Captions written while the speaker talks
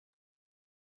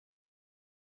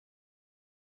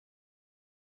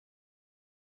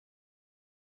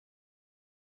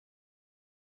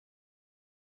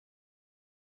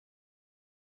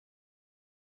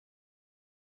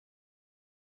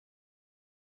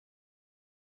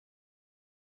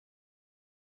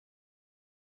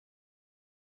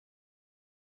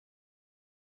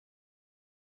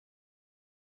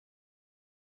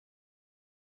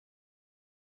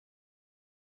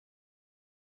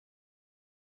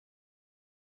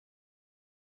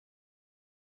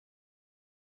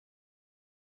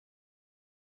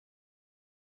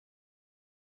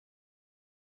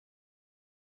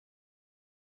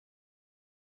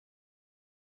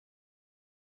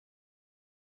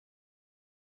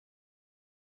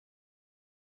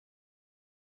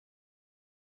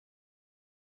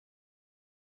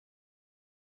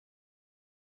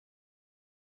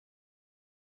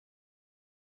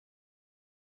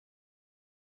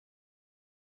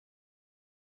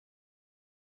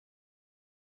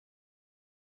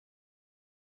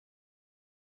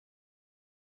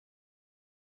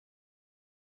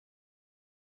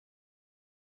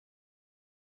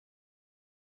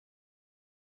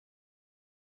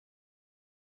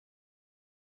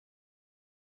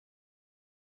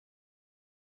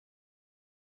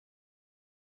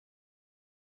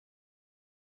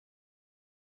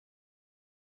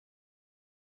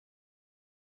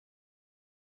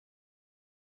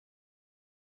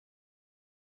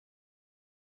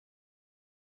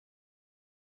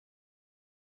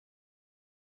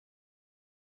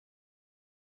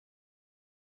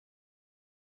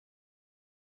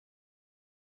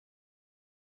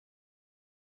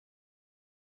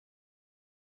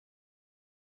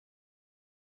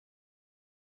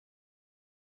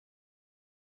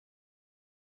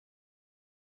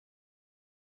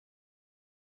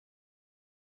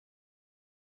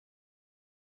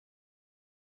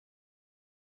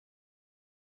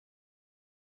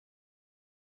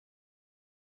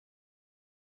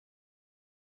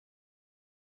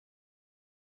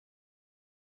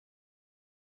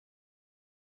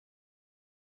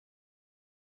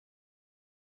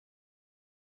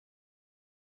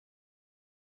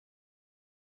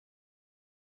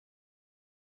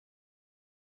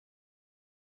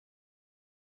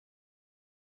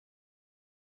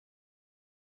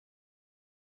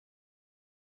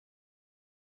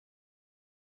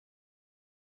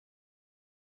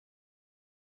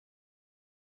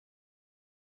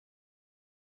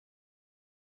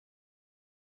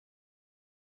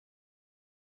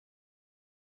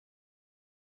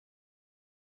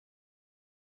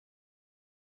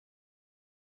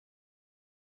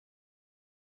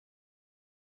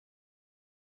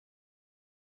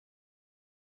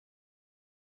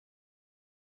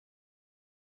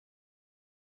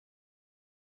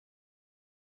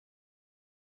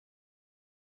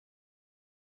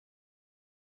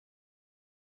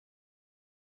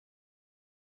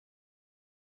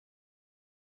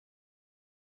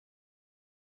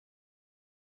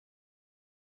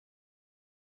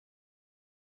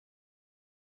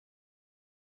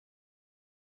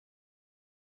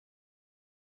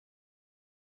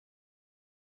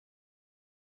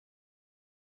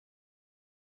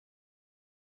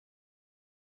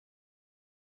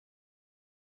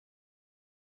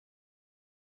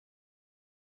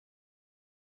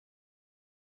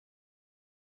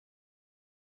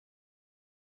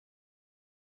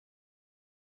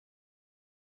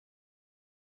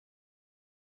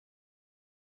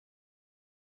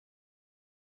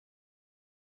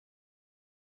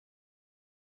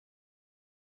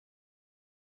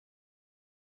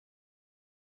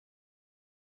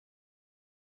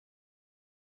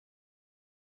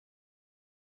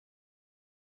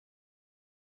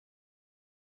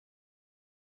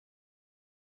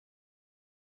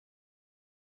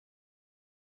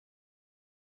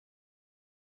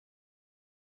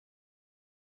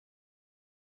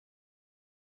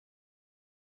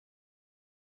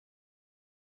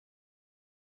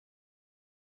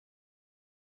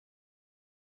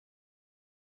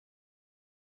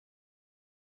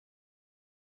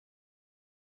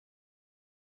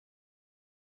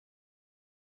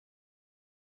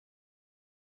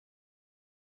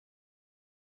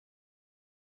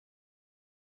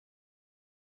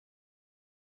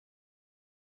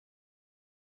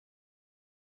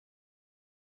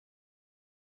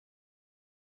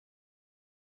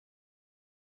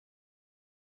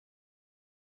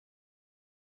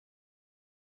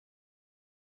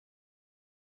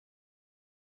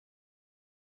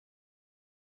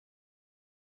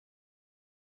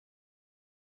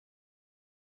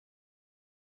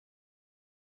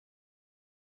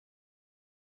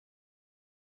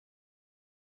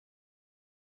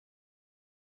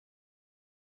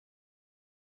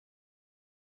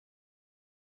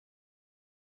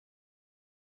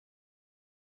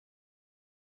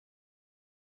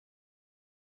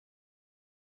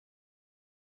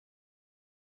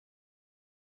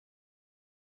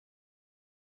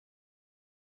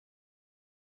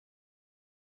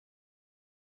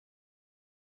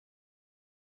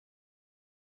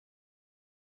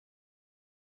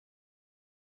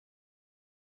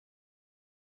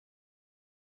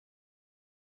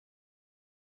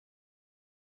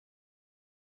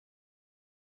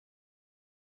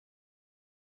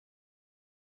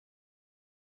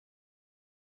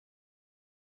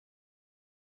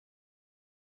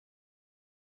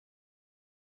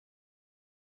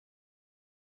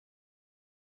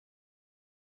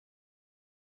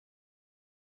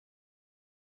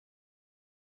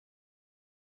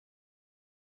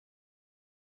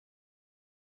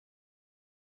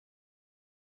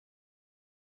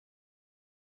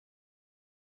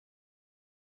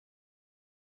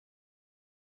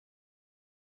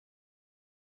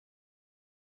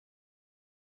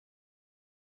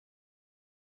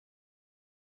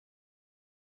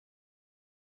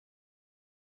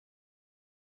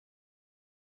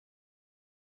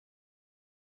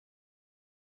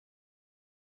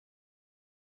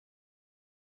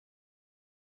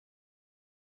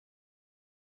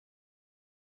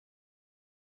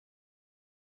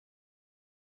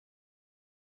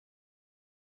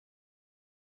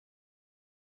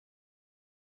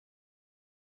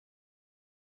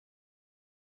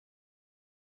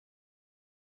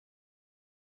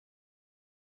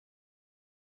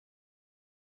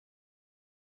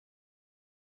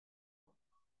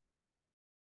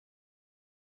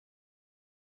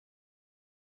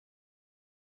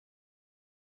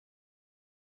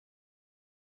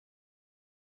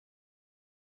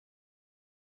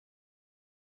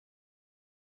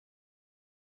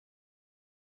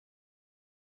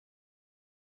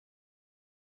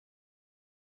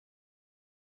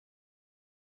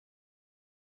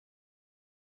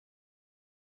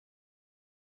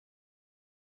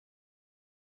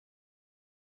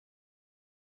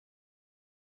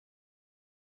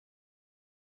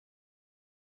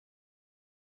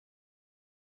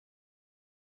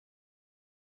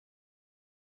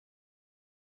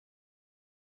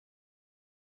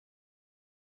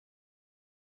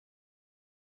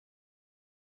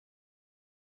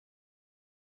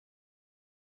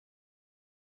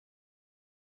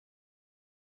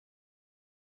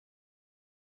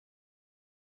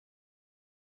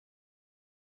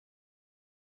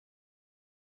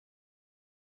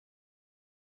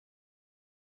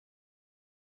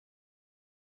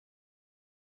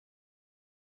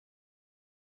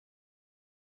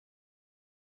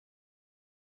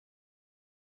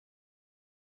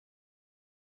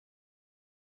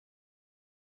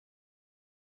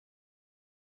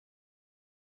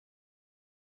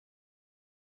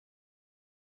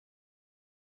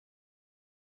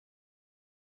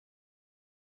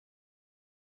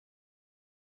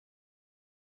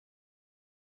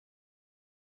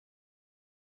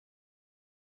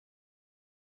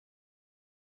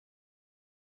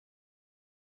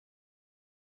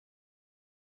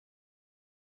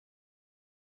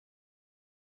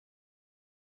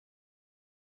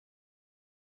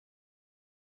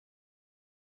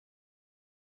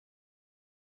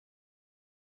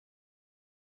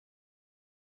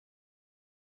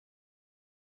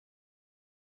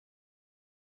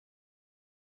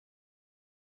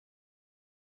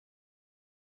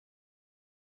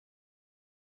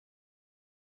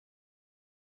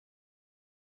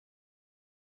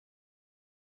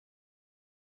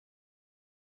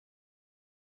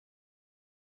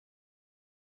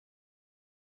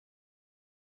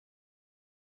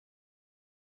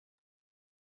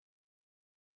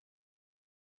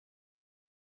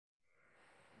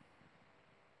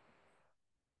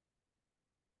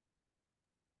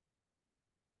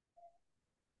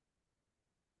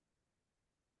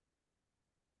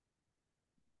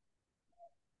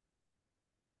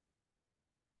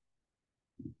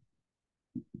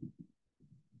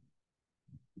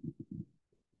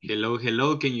hello,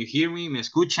 hello, can you hear me? ¿Me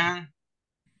escuchan?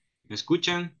 ¿Me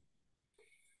escuchan?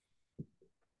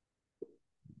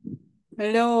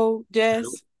 Hello, Hello.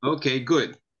 yes. Ok,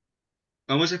 good.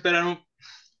 Vamos a esperar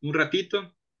un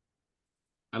ratito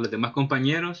a los demás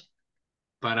compañeros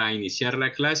para iniciar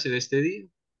la clase de este día.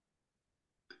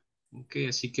 Ok,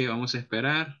 así que vamos a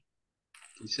esperar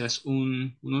quizás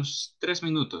unos 3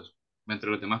 minutos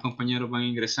mientras los demás compañeros van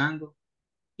ingresando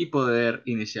y poder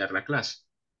iniciar la clase.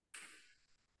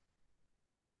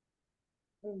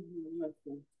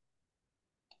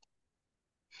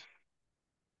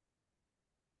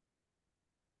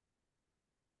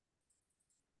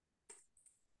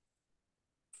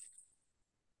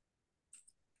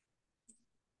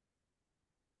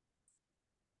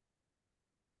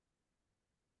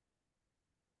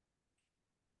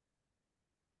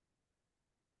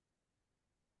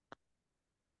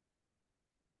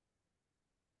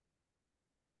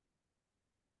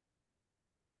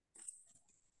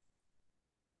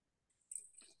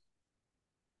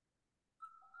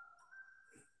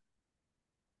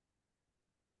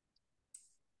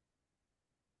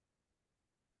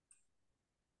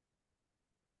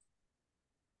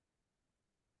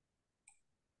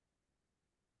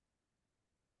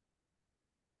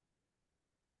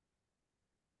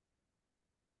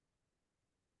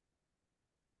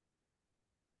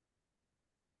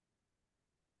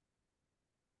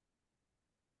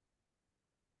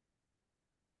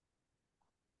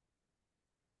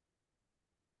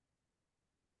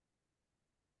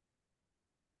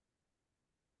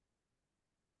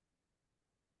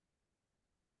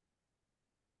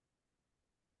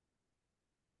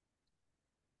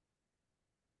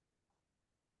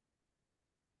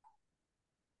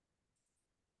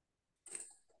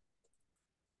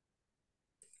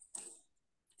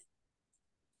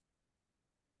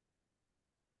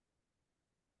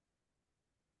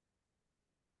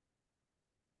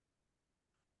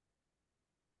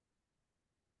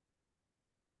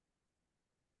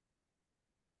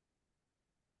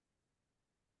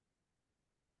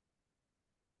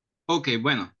 Ok,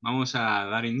 bueno, vamos a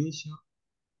dar inicio.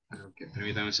 Ok,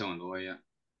 permítame un segundo, voy a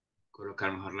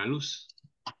colocar mejor la luz.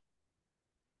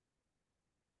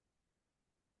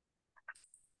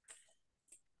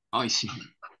 Ay, sí,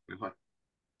 mejor.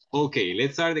 Ok,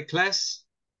 let's start the class.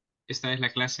 Esta es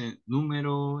la clase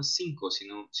número 5, si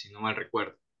no mal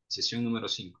recuerdo. Sesión número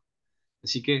 5.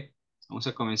 Así que vamos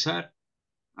a comenzar.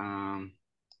 Am,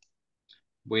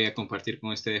 Voy a compartir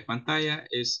con ustedes pantalla.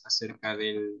 Es acerca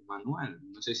del manual.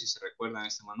 No sé si se recuerdan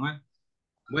este manual.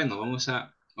 Bueno, vamos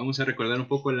a recordar un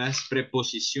poco las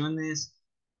preposiciones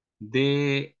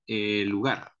de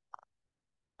lugar.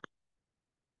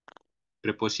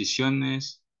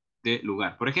 Preposiciones de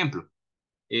lugar. Por ejemplo,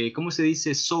 ¿cómo se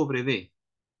dice sobre de?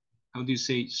 How do you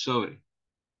say sobre?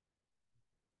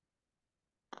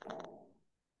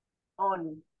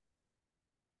 On.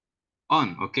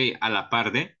 On, ok, a la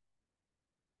par de.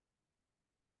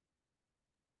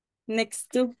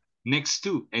 Next to. Next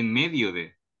to, en medio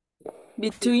de.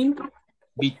 Between.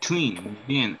 Between, muy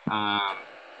bien.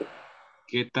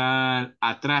 ¿Qué tal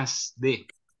atrás de?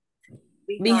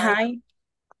 Behind.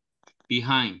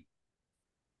 Behind.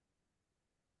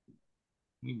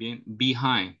 Muy bien.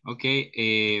 Behind. Ok.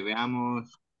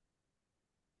 Veamos.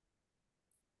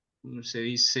 ¿Cómo se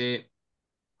dice?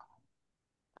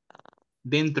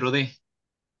 Dentro de.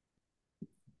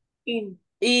 In.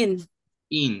 In.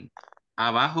 In.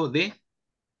 Abajo de.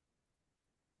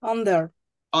 Under.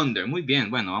 Under. Muy bien.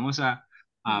 Bueno, vamos a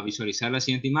visualizar la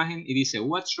siguiente imagen y dice,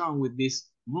 What's wrong with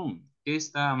this room? ¿Qué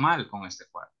está mal con este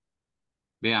cuarto?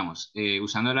 Veamos.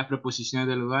 Usando las preposiciones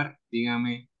del lugar,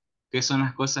 dígame qué son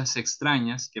las cosas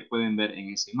extrañas que pueden ver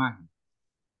en esa imagen.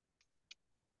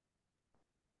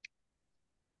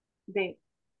 The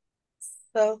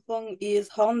cell phone is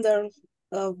under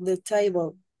of the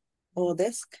table or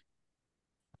desk.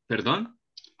 ¿Perdón?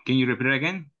 Can you repeat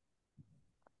again?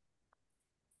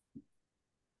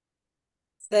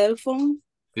 Cell phone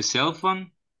The cell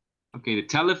phone. Okay, the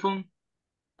telephone.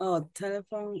 or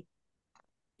telephone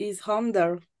is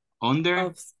under Under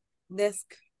of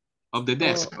desk of the or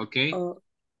desk. Okay, or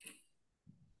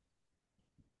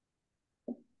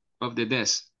of the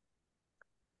desk.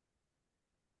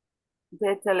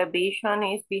 The television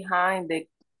is behind the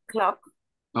clock.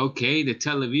 Okay, the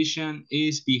television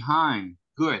is behind.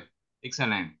 Good.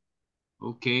 Excellent.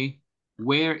 Okay.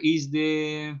 Where is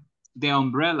the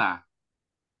umbrella?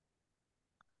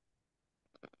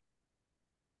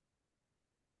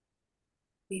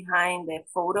 Behind the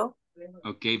photo.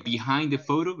 Okay, behind the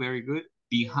photo. Very good.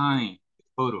 Behind the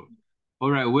photo.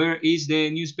 All right, where is the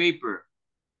newspaper?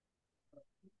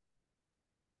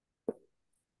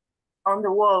 On the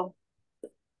wall.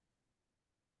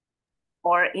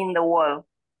 Or in the wall.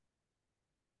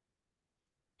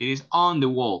 It is on the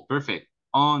wall. Perfect.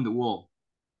 On the wall.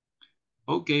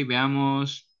 Ok,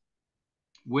 veamos.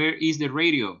 Where is the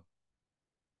radio?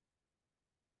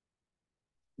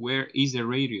 Where is the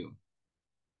radio?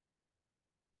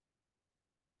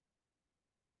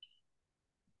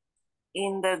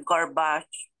 In the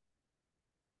garbage.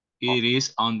 It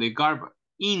is on the garbage.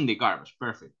 In the garbage.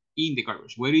 Perfect. In the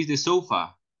garbage. Where is the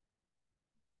sofa?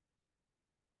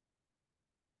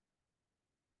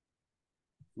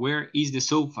 Where is the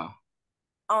sofa?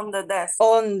 On the desk.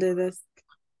 On the desk.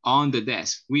 On the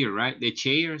desk. Weird, right? The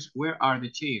chairs. Where are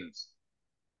the chairs?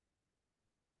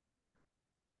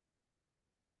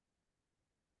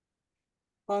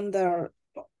 Under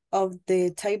of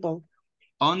the table.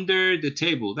 Under the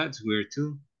table. That's weird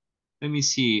too. Let me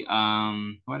see.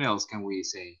 What else can we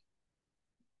say?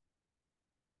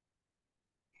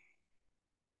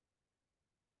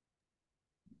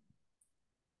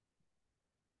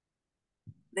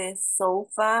 The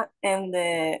sofa and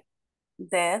the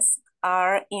desk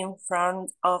are in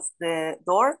front of the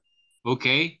door.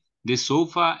 Okay. The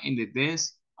sofa and the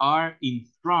desk are in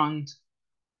front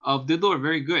of the door.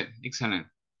 Very good. Excellent.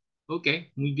 Ok,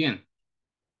 muy bien.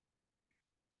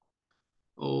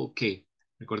 Ok.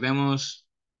 Recordemos.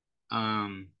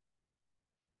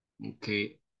 Ok.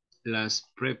 Las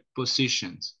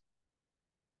prepositions.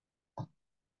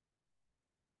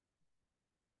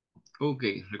 Ok,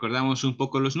 recordamos un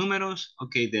poco los números.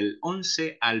 Ok, del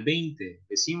 11 al 20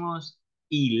 decimos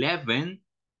 11,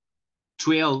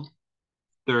 12,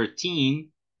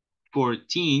 13,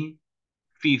 14,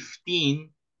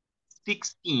 15,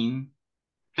 16,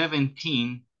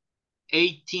 17,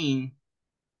 18,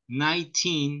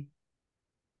 19,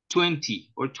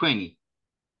 20 or 20.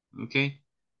 Ok.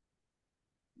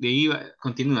 De ahí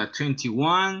continúa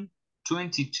 21,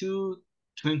 22,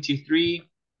 23,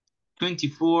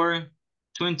 24,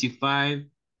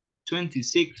 25,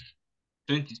 26,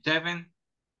 27,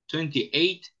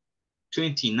 28,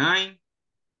 29,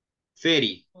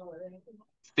 30.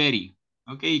 30.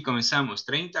 Ok, comenzamos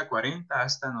 30, 40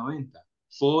 hasta 90.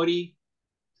 40,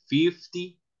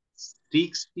 50,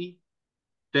 60,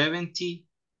 70,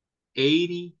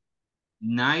 80,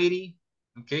 90.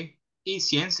 Ok, y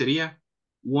 100 sería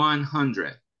 100.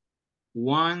 100.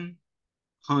 One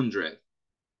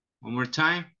more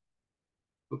time.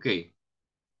 Ok.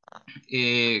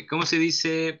 ¿Cómo se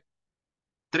dice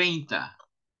 30?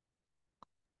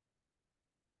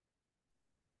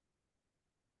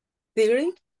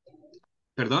 30.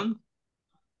 ¿Perdón?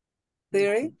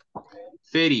 30.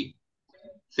 30.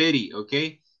 30, ok.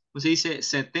 ¿Cómo se dice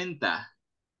 70?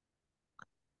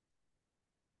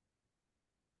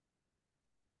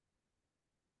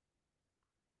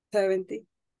 70.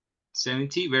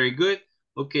 70, very good.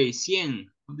 Ok, 100.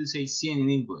 How do you say 100 in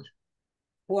English?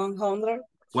 100.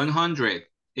 100.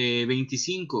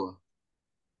 25.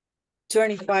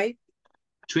 25.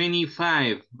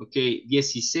 25. Ok,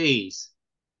 16.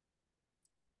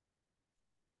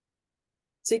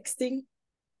 16.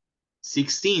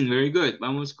 16, very good.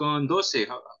 Vamos con 12.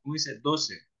 ¿Cómo dice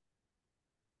 12?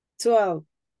 12.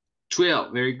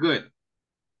 12, very good.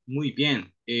 Muy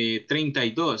bien.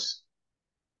 32.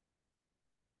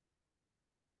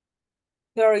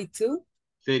 32.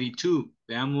 32.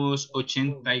 Veamos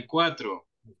 84.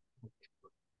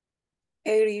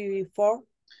 84.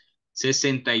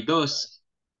 62.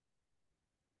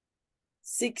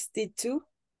 62.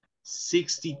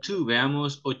 62.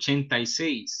 Veamos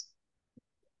 86.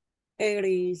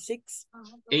 86.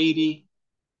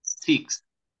 86.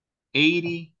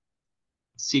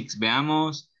 86.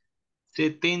 Veamos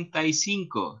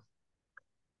 75.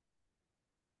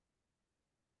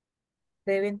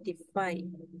 75.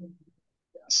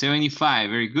 75.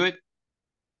 Very good.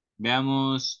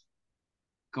 Veamos,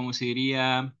 ¿cómo se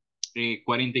diría?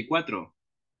 44.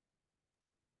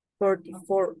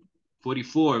 44.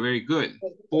 44. Very good.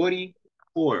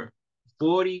 44.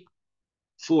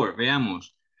 44.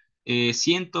 Veamos.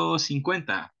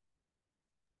 150.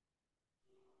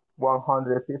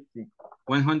 150.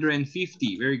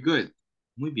 150. Very good.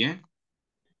 Muy bien.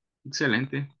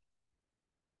 Excelente.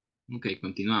 Ok,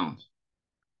 continuamos.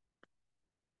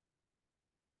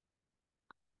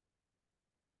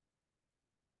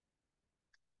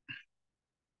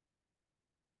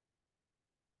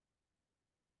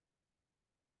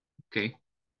 Ok.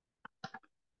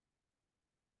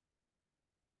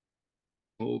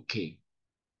 Ok.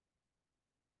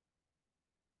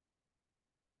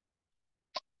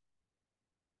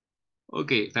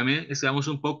 Ok, también estudiamos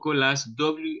un poco las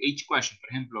WH questions. Por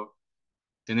ejemplo,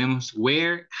 tenemos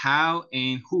where, how,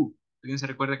 and who. ¿Alguien se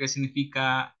recuerda qué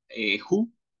significa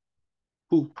who?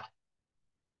 Who.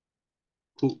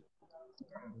 Who.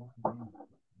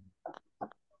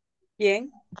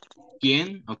 ¿Quién?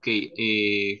 ¿Quién? Ok.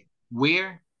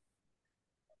 Where.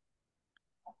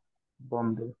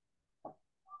 ¿Dónde?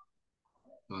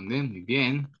 ¿Dónde? Muy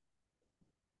bien.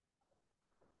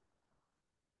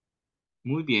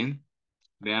 Muy bien.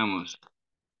 Veamos.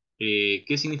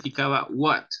 ¿Qué significaba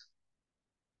what?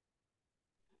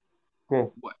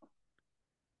 ¿Qué? What.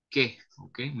 ¿Qué?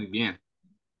 Ok, muy bien.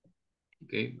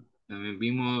 Ok. También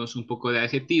vimos un poco de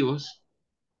adjetivos.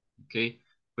 Ok.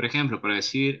 Por ejemplo, para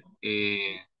decir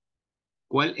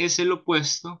 ¿cuál es el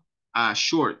opuesto a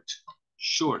short?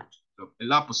 Short.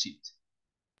 El opposite. Is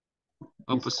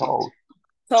Opposite. tall.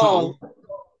 Tall. Tall.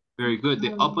 Very good.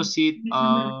 The opposite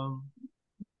of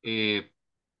eh,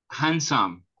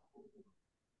 handsome.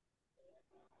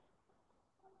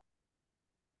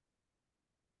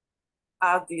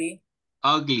 Ugly.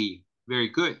 Ugly. Very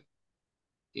good.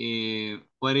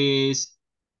 What is,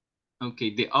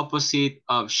 okay, the opposite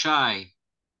of shy?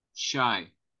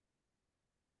 Shy.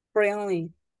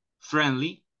 Friendly.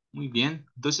 Friendly. Muy bien.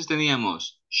 Entonces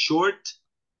teníamos short,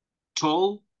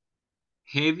 tall,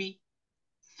 heavy,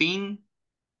 thin,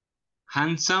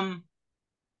 handsome,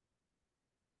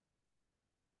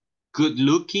 good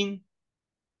looking,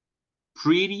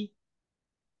 pretty,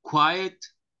 quiet,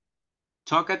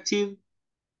 talkative,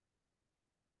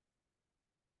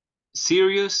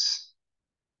 serious,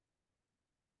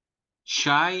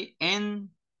 shy, and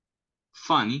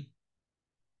funny.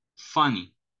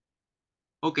 Funny.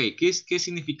 Ok, ¿qué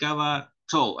significaba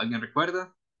tall? ¿Alguien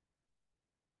recuerda?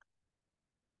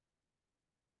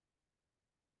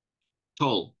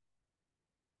 Tall.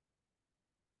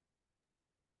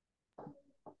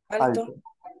 Alto. Alto.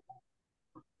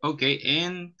 Ok,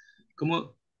 and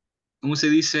 ¿cómo se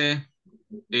dice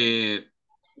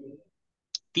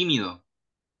tímido?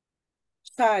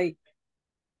 Shy.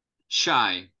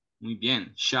 Shy. Muy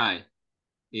bien, shy.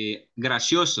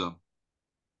 Gracioso.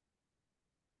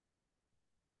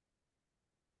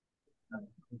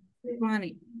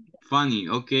 Funny. Funny,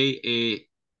 ok.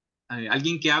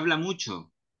 Alguien que habla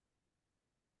mucho.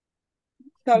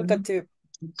 Talkative.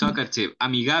 Talkative.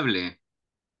 Amigable.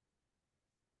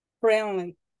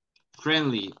 Friendly.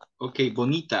 Friendly. Ok,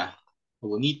 bonita o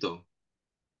bonito.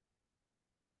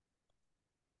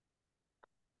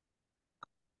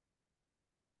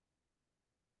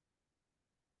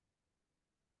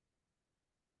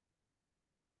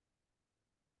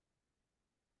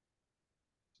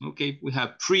 Ok, we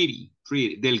have pretty.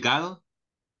 Pretty. Delgado.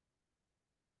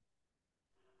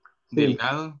 Sí.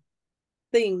 Delgado.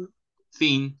 Thin.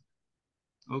 Thin.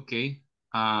 Ok.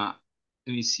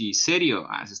 Let me see. Serio.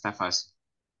 Eso está fácil.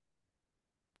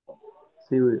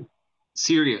 Serious.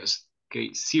 Serious.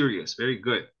 Ok, serious. Very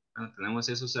good. Bueno, tenemos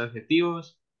esos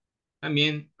adjetivos.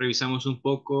 También revisamos un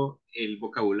poco el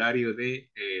vocabulario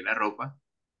de la ropa.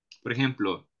 Por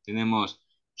ejemplo, tenemos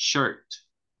shirt,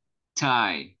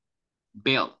 tie,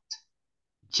 belt,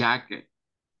 jacket,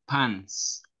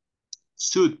 pants,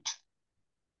 suit,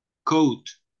 coat,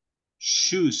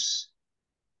 shoes,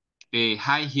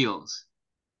 high heels,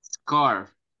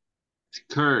 scarf,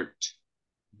 skirt,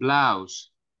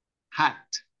 blouse, hat,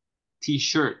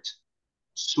 t-shirt,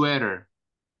 sweater,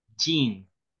 jean,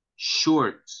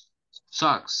 shorts,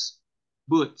 socks,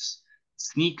 boots,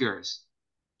 sneakers,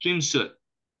 swimsuit,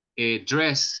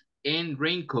 dress, and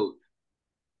raincoat.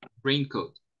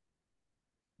 Raincoat.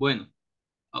 Bueno,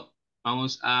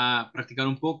 vamos a practicar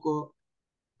un poco,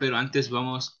 pero antes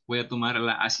voy a tomar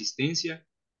la asistencia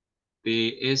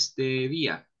de este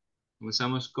día.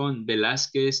 Comenzamos con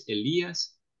Velázquez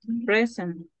Elías.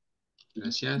 Present.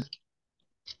 Gracias.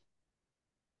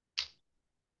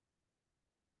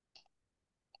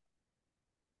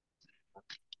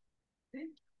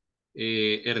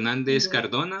 Hernández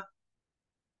Cardona.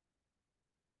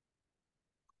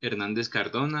 Hernández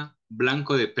Cardona.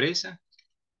 Blanco de Presa.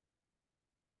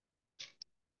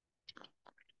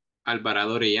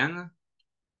 Alvarado Orellana.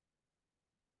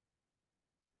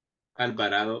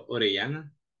 Alvarado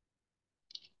Orellana.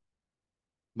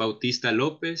 Bautista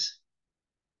López.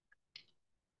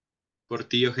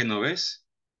 Portillo Genovés.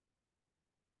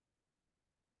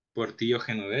 Portillo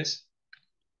Genovés.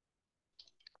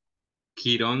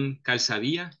 Girón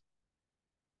Calzadía.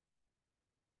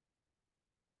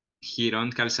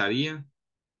 Girón Calzadía.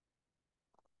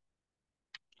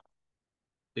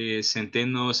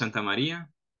 Centeno Santa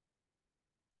María.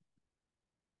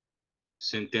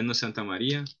 Centeno Santa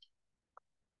María.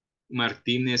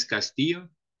 Martínez Castillo.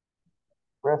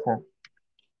 Present.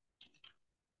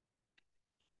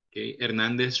 Okay.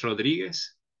 Hernández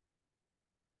Rodríguez.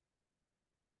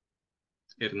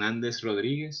 Hernández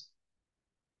Rodríguez.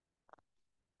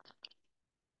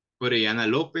 Orellana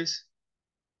López.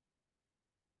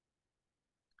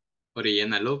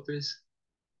 Orellana López.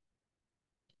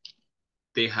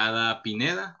 Tejada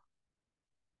Pineda.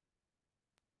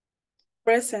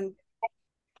 Present.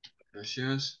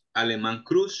 Gracias. Alemán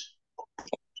Cruz.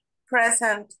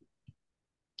 Present.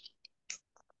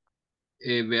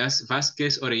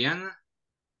 Vázquez Orellana.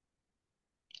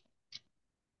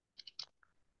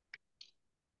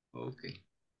 Ok.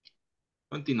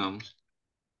 Continuamos.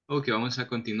 Ok, vamos a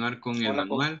continuar con el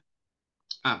manual.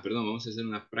 Perdón, vamos a hacer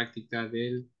una práctica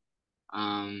de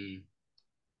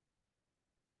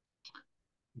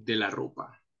la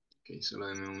ropa. Ok, solo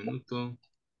denme un minuto.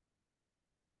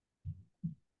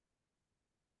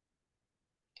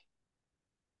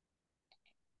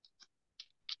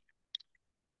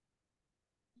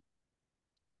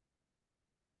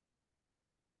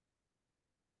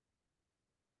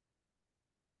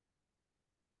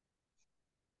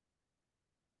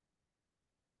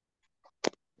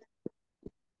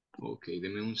 Ok,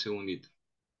 denme un segundito.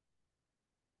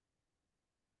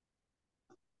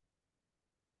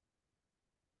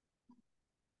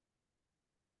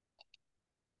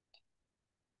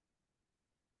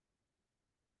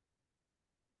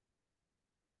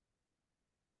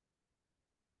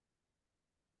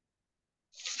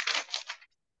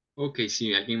 Ok,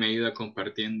 si alguien me ayuda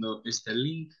compartiendo este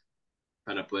link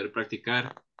para poder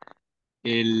practicar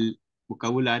el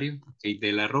vocabulario, ok,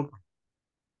 de la ropa.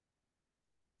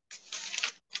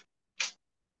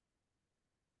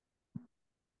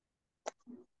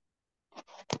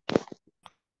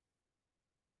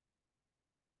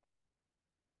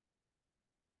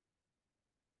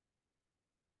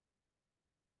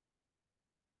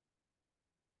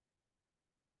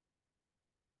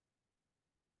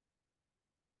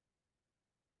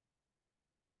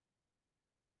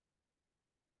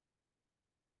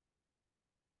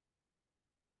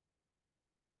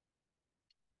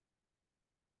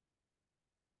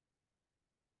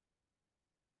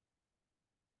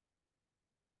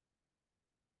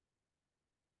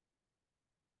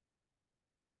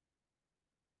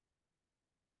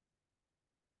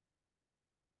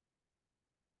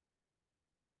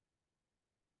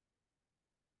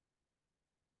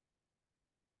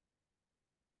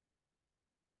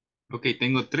 Ok,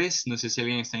 tengo 3. No sé si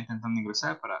alguien está intentando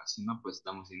ingresar si no, pues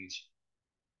damos inicio.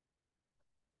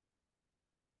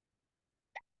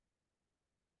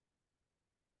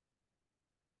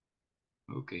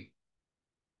 Ok.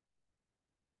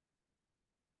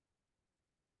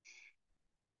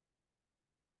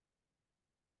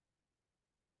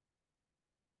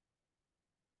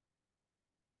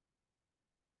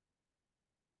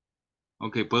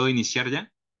 Ok, ¿puedo iniciar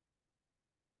ya?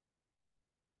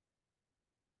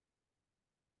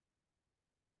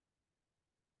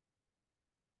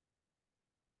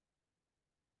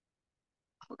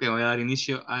 Ok, voy a dar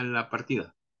inicio a la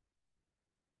partida.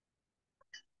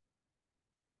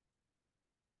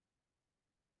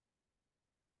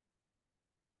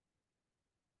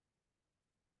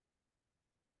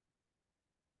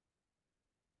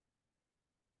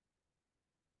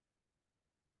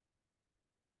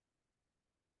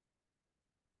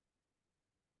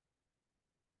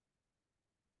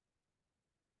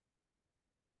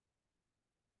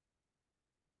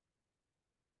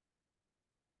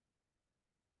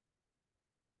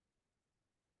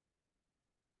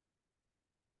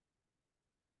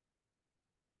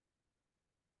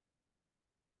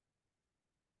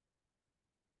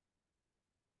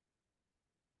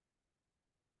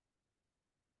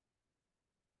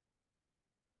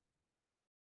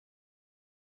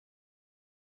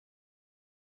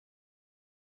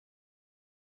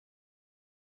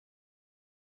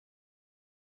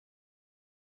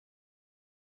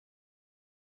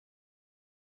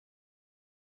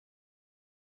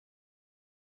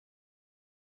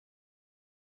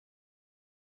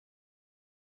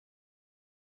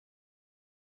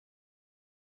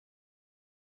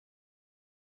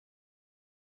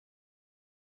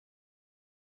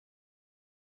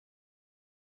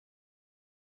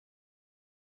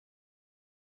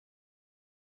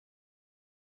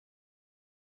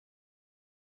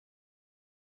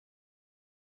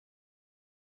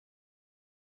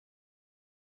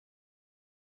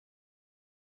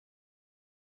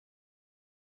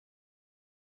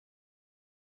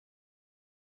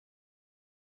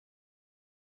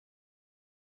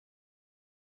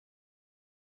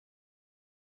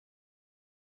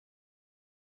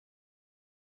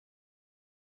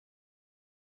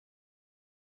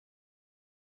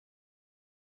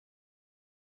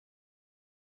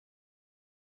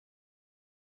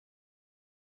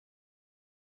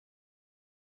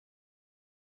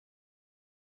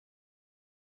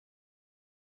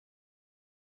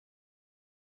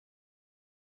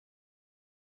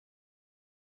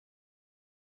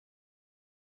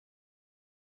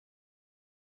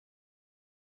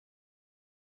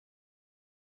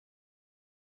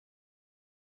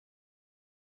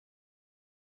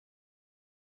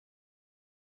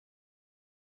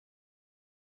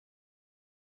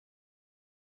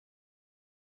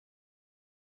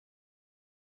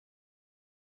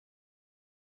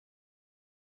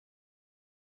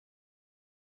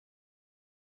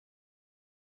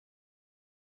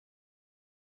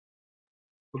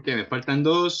 Ok, me faltan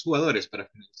dos jugadores para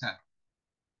finalizar.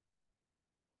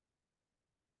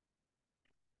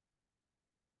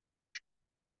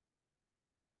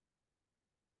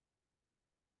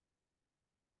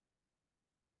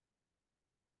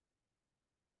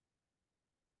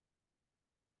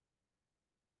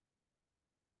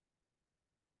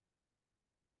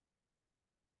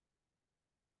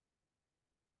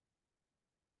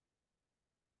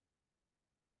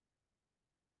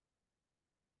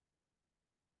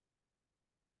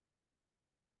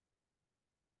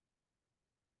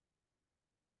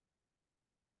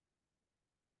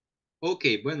 Ok,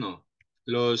 bueno,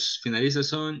 los finalistas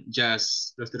son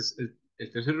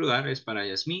el tercer lugar es para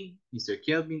Yasmín, Mr.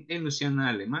 Kelvin y Luciana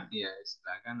Alemán, ella es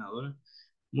la ganadora.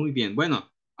 Muy bien,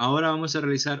 bueno, ahora vamos a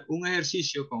realizar un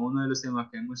ejercicio con uno de los temas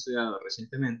que hemos estudiado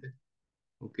recientemente,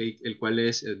 ok, el cual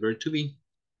es el verb to be.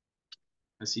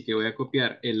 Así que voy a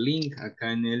copiar el link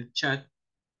acá en el chat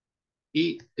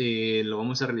y lo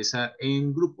vamos a realizar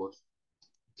en grupos,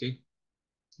 ok.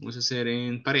 Vamos a hacer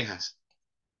en parejas,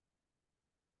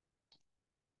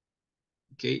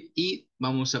 ok, y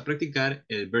vamos a practicar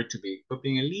el verb to be.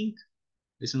 Copien el link.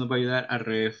 Eso nos va a ayudar a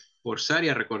reforzar y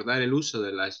a recordar el uso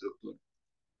de la estructura.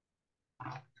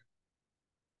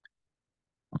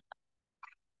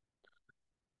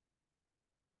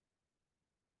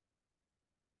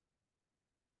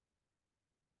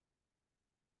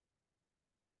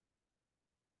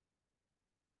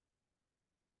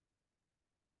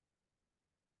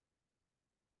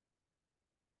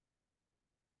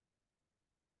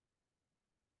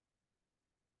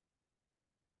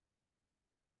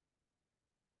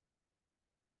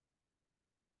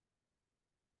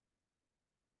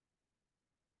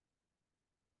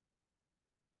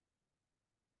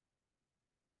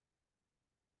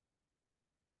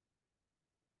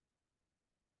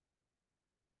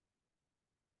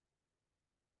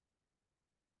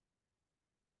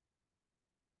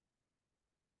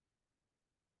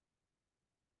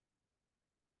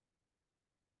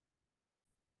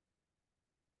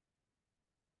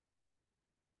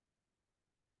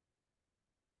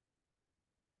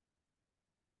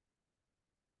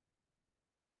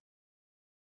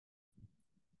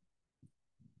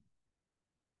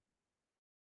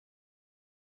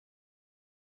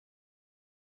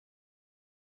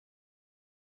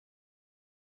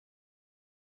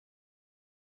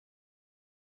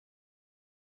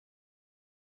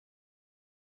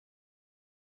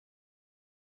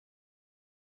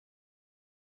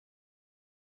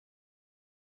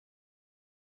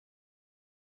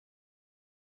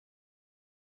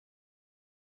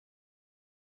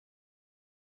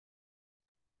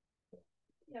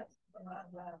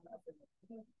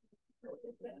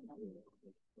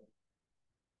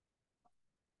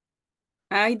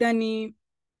 Hi, Danny.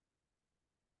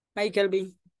 Hi,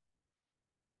 Kelvin.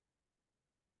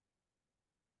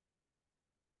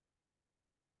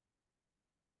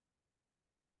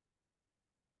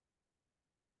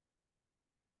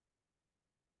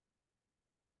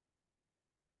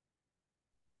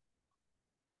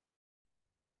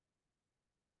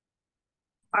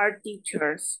 Are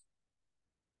teachers.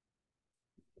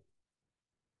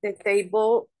 The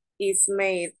table is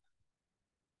made.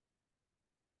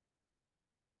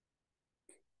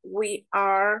 We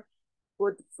are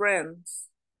good friends.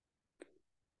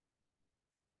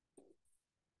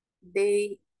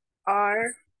 They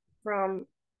are from,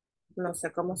 no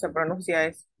sé cómo se pronuncia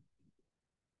eso.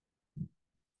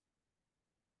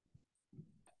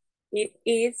 It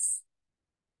is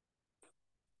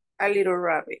a little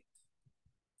rabbit.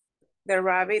 The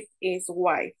rabbit is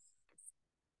white.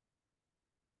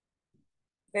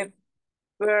 The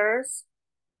birds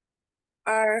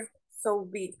are so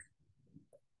big.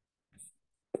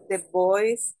 The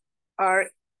boys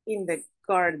are in the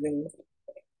garden.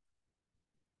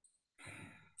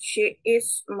 She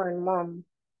is my mom.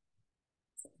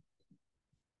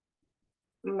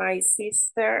 My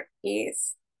sister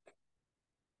is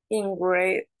in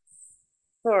grade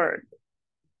third.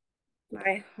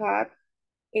 My hat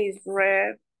is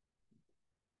red.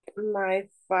 My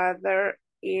father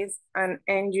is an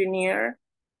engineer.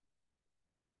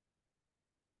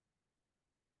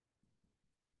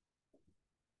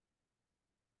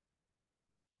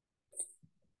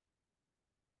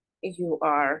 You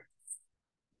are.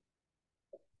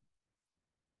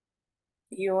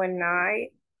 You and I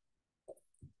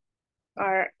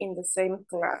are in the same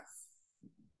class.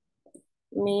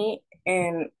 Me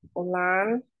and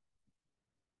Ulan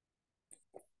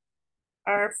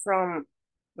are from,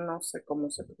 no sé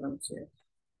cómo se pronuncia.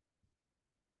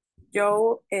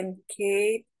 Joe and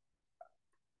Kate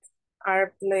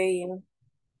are playing.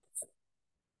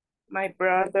 My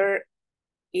brother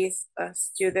is a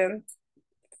student.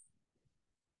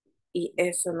 Y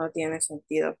eso no tiene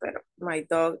sentido, pero my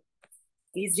dog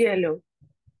is yellow.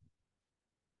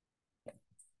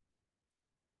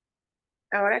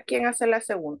 Ahora, ¿quién hace la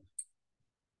segunda?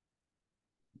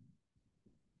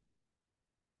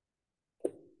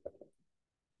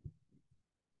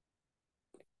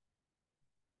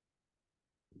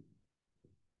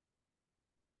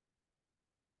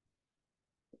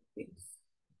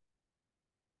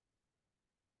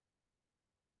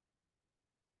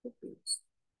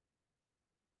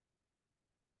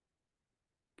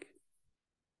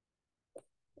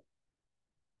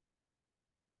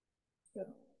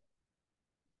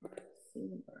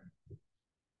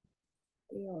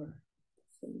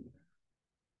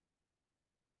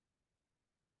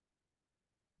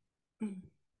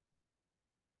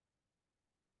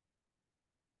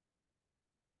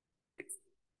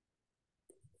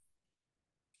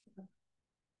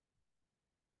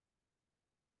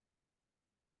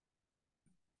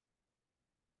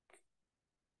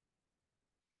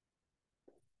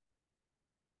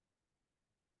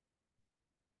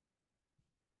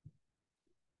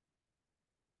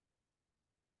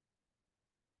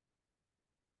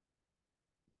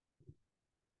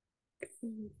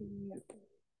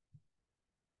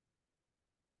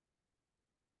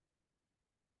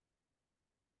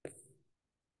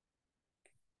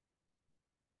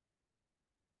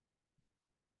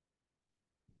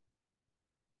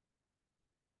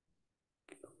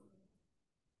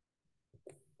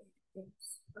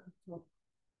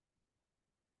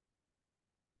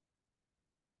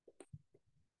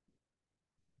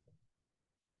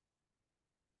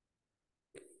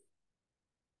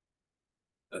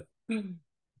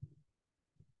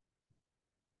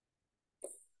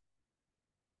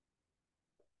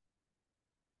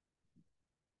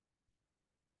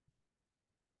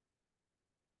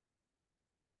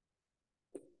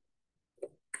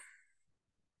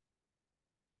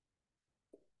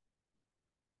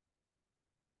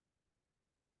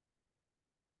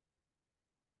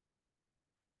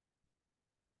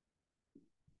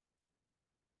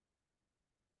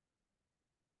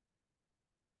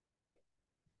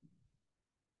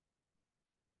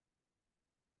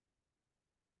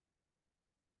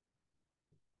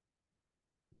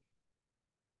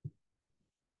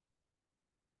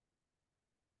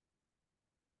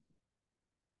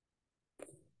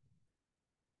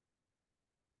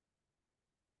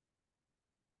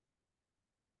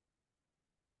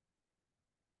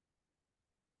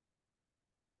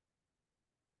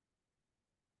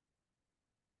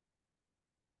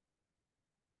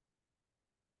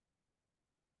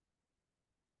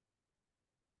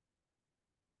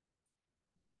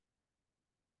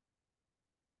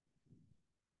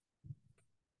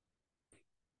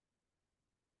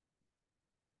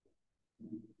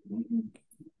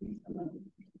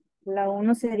 La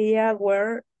uno sería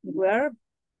where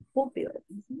pupil.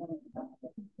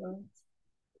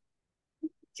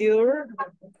 You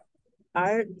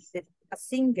are a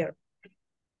singer.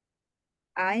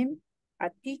 I'm a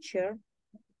teacher.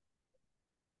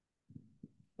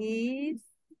 He's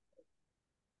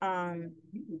an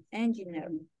engineer.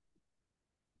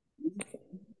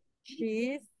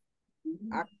 She's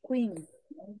a queen.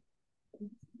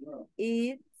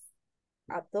 It's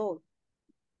a dog.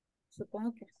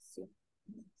 Supongo que sí.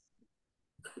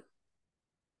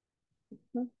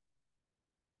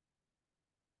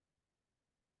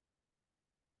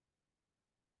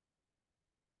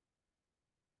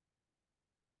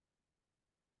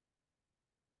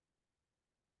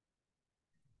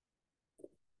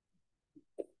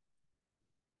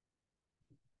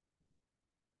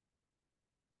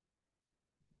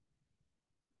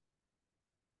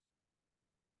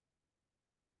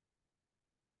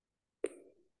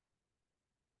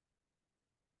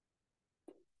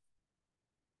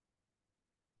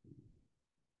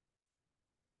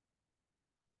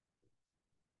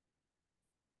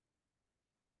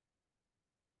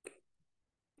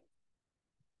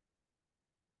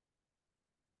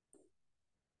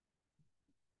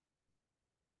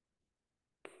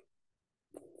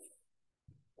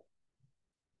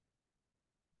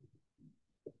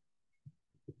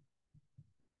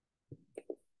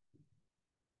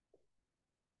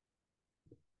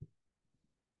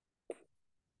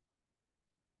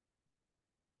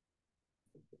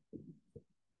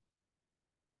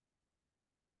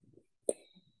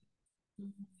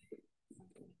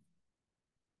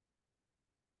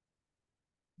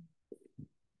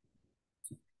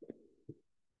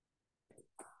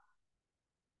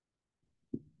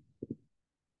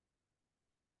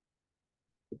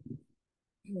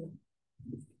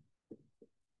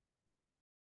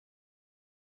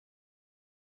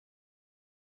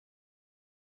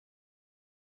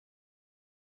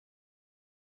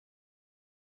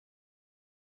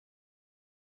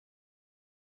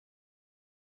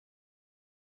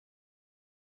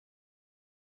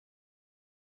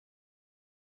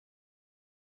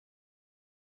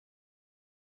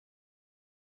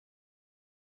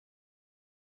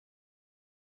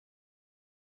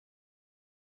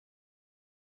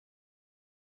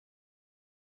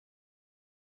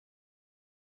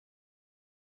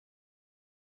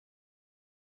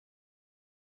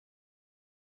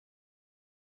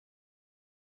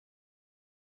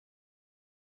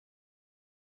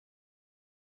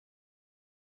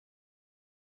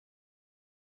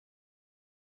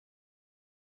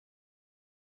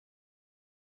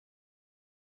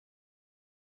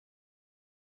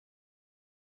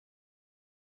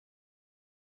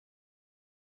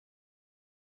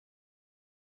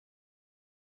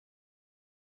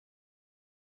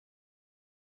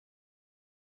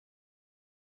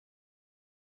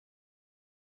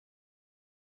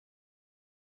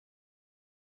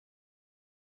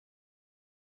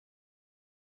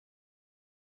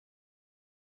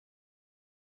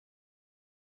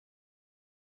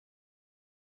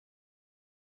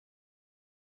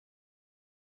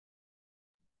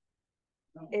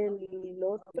 El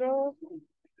otro,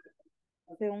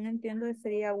 según entiendo,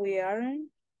 sería we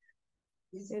aren't.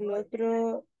 El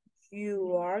otro,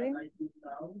 you aren't.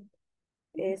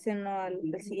 Ese no,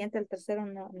 el siguiente, el tercero,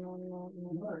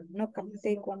 no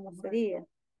capté cómo sería.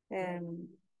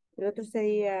 El otro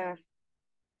sería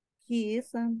he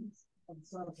isn't.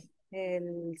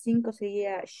 El 5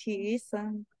 sería she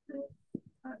isn't.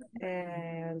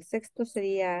 El sexto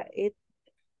sería it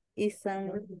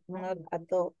isn't not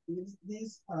at all.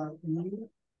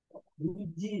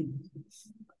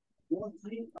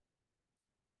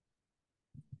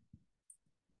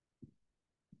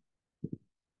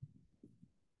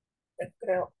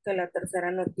 Creo que la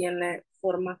tercera no tiene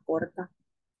forma corta.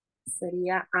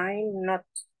 Sería I'm not.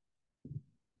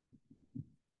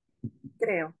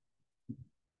 Creo.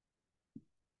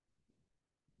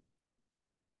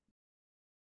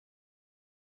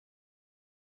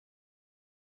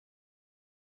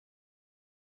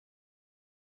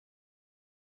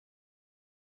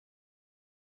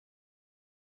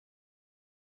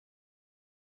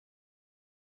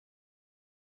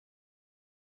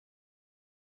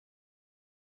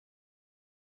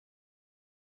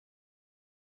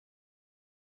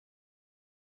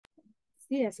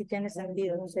 Sí, así tiene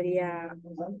sentido. Sería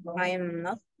I am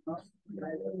not.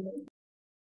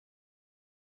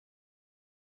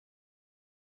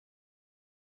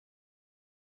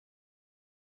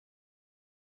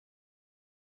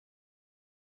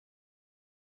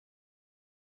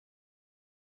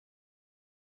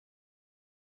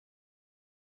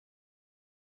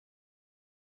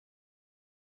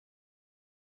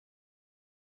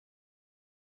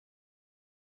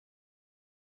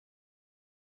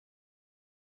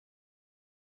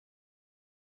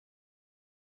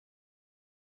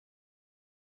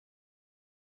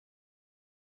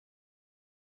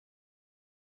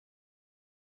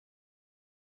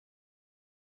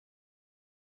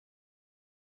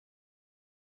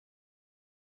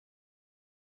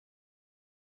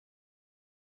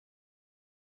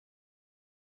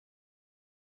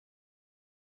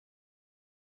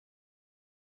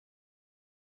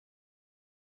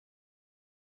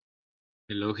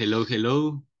 Hello, hello,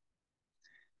 hello.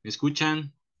 ¿Me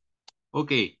escuchan?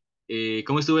 Ok.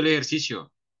 ¿Cómo estuvo el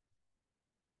ejercicio?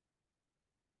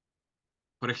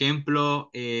 Por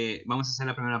ejemplo, vamos a hacer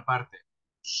la primera parte.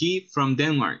 He from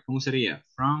Denmark. ¿Cómo sería?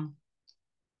 From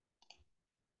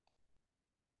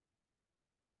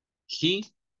he.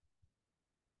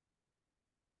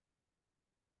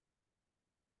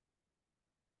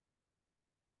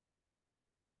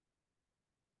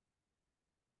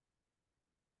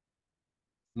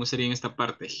 ¿Cómo sería en esta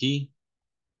parte?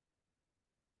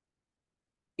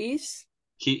 Is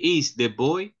He is the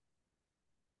boy.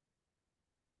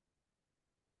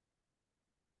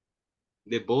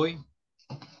 The boy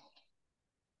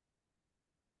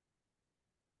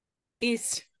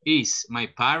is my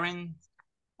parent.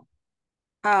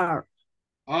 are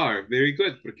Are. Very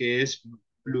good. Porque es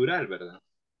plural, ¿verdad?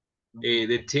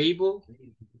 The table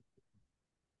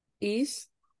is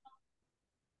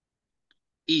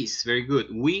is. Very good.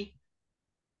 We.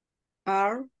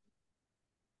 are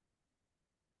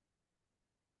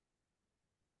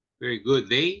Very good.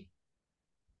 They.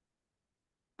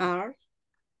 are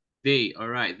They. All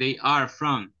right. They are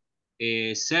from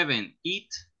 7.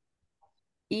 It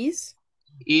is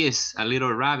is a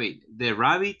little rabbit. The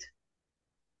rabbit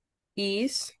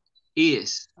is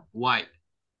is white.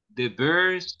 The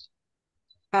birds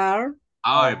are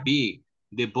are big.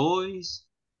 The boys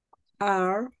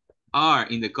are are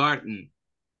in the garden.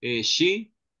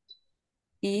 She,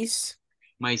 is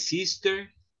my sister,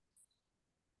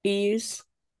 is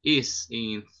is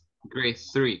in grade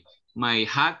 3. My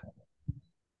hat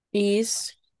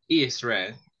is is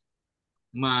red.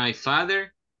 My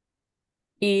father,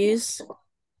 is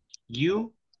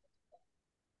you,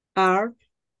 are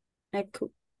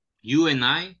echo- you and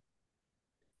I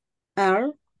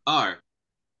are are.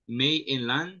 May and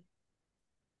Lan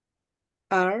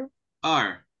are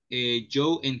are.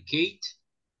 Joe and Kate,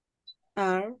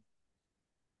 are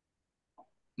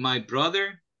my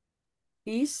brother,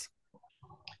 is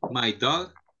my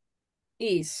dog.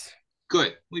 is.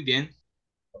 Good, muy bien.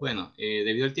 Bueno,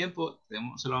 debido al tiempo,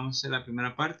 solo vamos a hacer la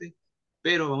primera parte,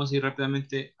 pero vamos a ir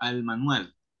rápidamente al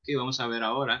manual. Que vamos a ver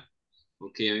ahora,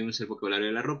 porque ya vimos el vocabulario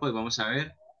de la ropa, y vamos a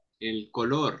ver el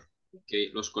color, que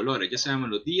los colores. Ya sabemos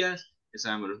los días, ya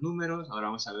sabemos los números, ahora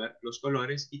vamos a ver los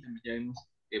colores y también ya vimos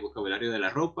el vocabulario de la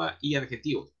ropa y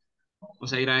adjetivos.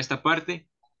 Vamos a ir a esta parte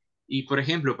y, por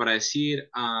ejemplo, para decir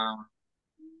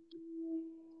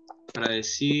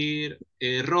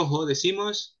rojo,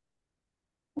 decimos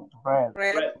Red.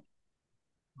 Red.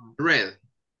 red.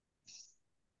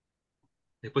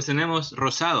 Después tenemos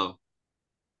rosado,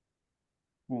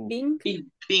 Pink,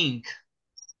 pink,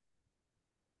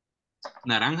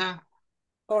 naranja,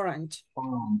 orange,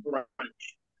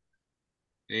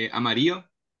 amarillo,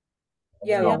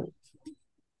 yellow,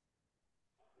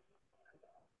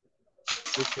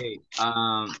 okay.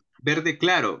 Verde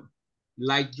claro,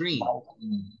 light green.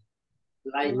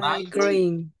 light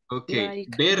green, Ok,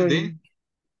 light verde green,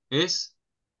 es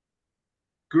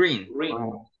green. Green.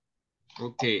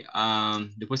 Ok,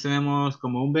 después tenemos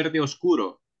como un verde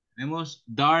oscuro. Tenemos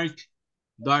dark,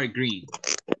 dark green.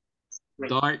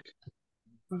 Dark,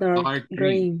 dark dark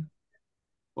green. green,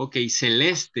 Ok,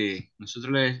 celeste.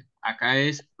 Acá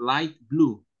es light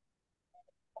blue.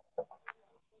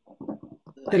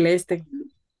 celeste,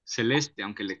 Celeste,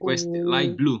 aunque le cueste.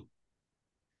 Light blue.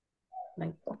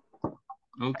 like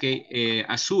Ok,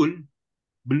 azul,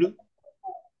 blue,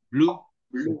 blue,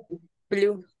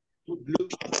 blue, blue.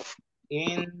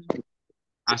 En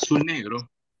azul negro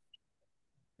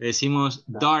le decimos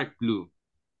dark blue.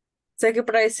 sé que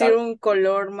para decir un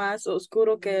color más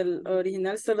oscuro que el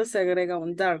original solo se agrega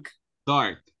un dark.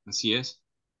 Dark, así es.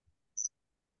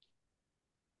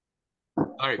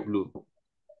 Dark blue.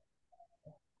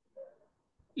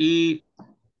 Y,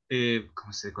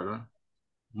 ¿cómo es el color?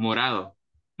 Morado.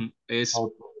 Es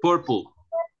Auto. purple.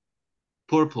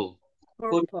 Purple.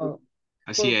 Purple,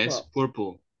 Así es,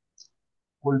 purple, purple.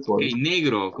 Ok, Purple.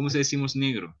 negro. ¿Cómo se decimos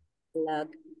negro?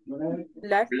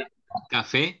 black,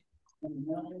 Café.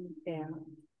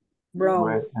 brown,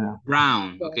 Red.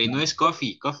 Brown. Ok, no es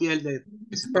coffee. Coffee es el de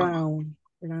que se toma. brown,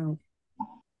 brown,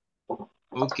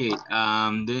 Ok,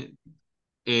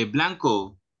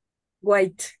 blanco.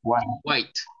 white, White.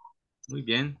 White. Muy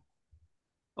bien.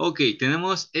 Ok,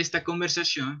 tenemos esta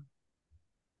conversación.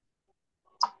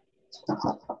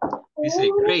 Dice,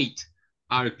 great.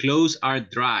 Our clothes are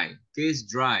dry. ¿Qué es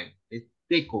dry? Es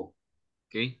seco.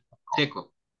 Ok,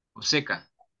 seco o seca.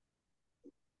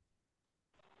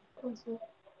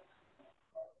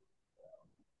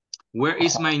 Where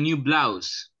is my new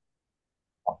blouse?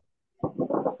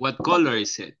 What color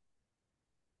is it?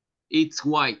 It's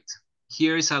white.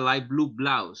 Here's a light blue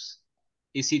blouse.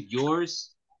 Is it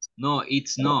yours? No,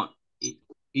 it's not.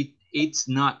 It's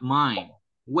not mine.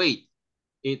 Wait,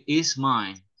 it is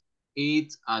mine.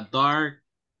 It's a dark,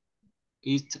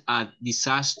 it's a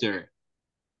disaster.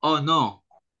 Oh no,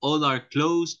 all our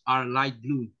clothes are light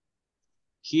blue.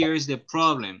 Here's the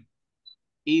problem.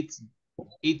 It's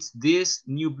it's this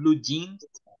new blue jeans.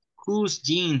 Whose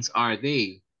jeans are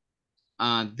they?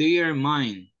 They are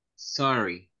mine.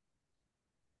 Sorry.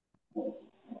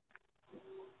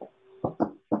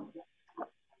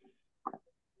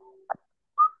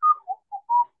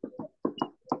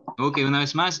 Okay, una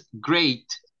vez más. Great.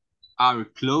 Our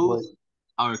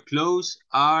White. clothes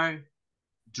are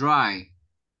dry.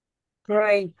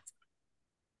 great,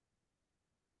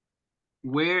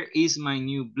 Where is my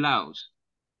new blouse?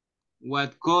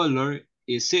 What color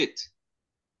is it?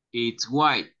 It's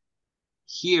white.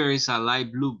 Here is a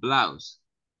light blue blouse.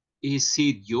 Is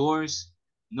it yours?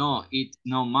 No, it's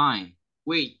not mine.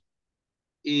 Wait,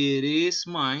 it is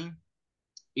mine.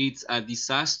 It's a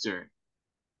disaster.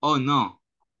 Oh no,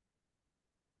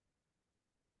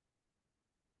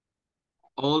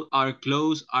 all our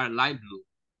clothes are light blue.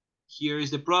 Here is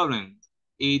the problem.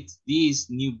 It's this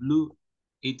new blue.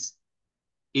 It's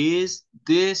is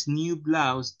this new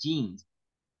blouse jeans.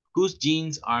 Whose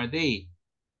jeans are they?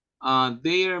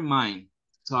 They are mine.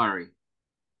 Sorry.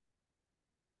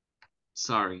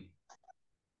 Sorry.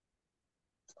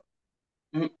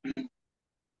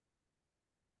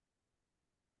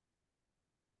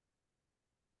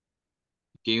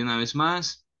 Ok, una vez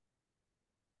más.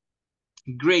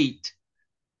 Great.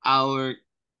 Our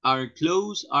our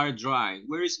clothes are dry.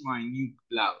 Where is my new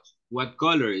blouse? What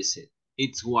color is it?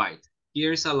 It's white.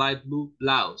 Here's a light blue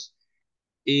blouse.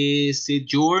 Is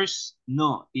it yours?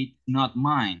 No, it's not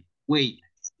mine. Wait,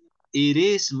 it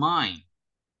is mine.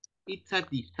 It's a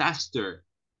disaster.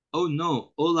 Oh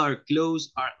no, all our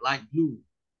clothes are light blue.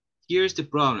 Here's the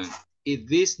problem. Is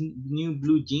this new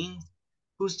blue jeans?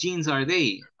 Whose jeans are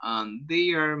they?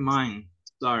 They are mine.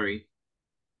 Sorry.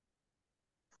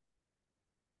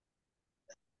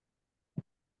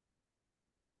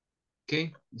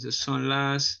 Ok, esas son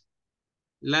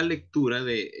la lectura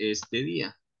de este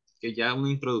día. Que ya una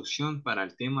introducción para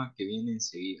el tema que viene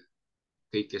enseguida.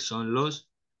 Ok, que son los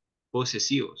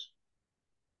posesivos.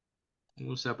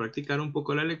 Vamos a practicar un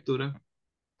poco la lectura.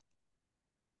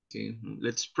 Okay,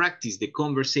 let's practice the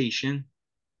conversation.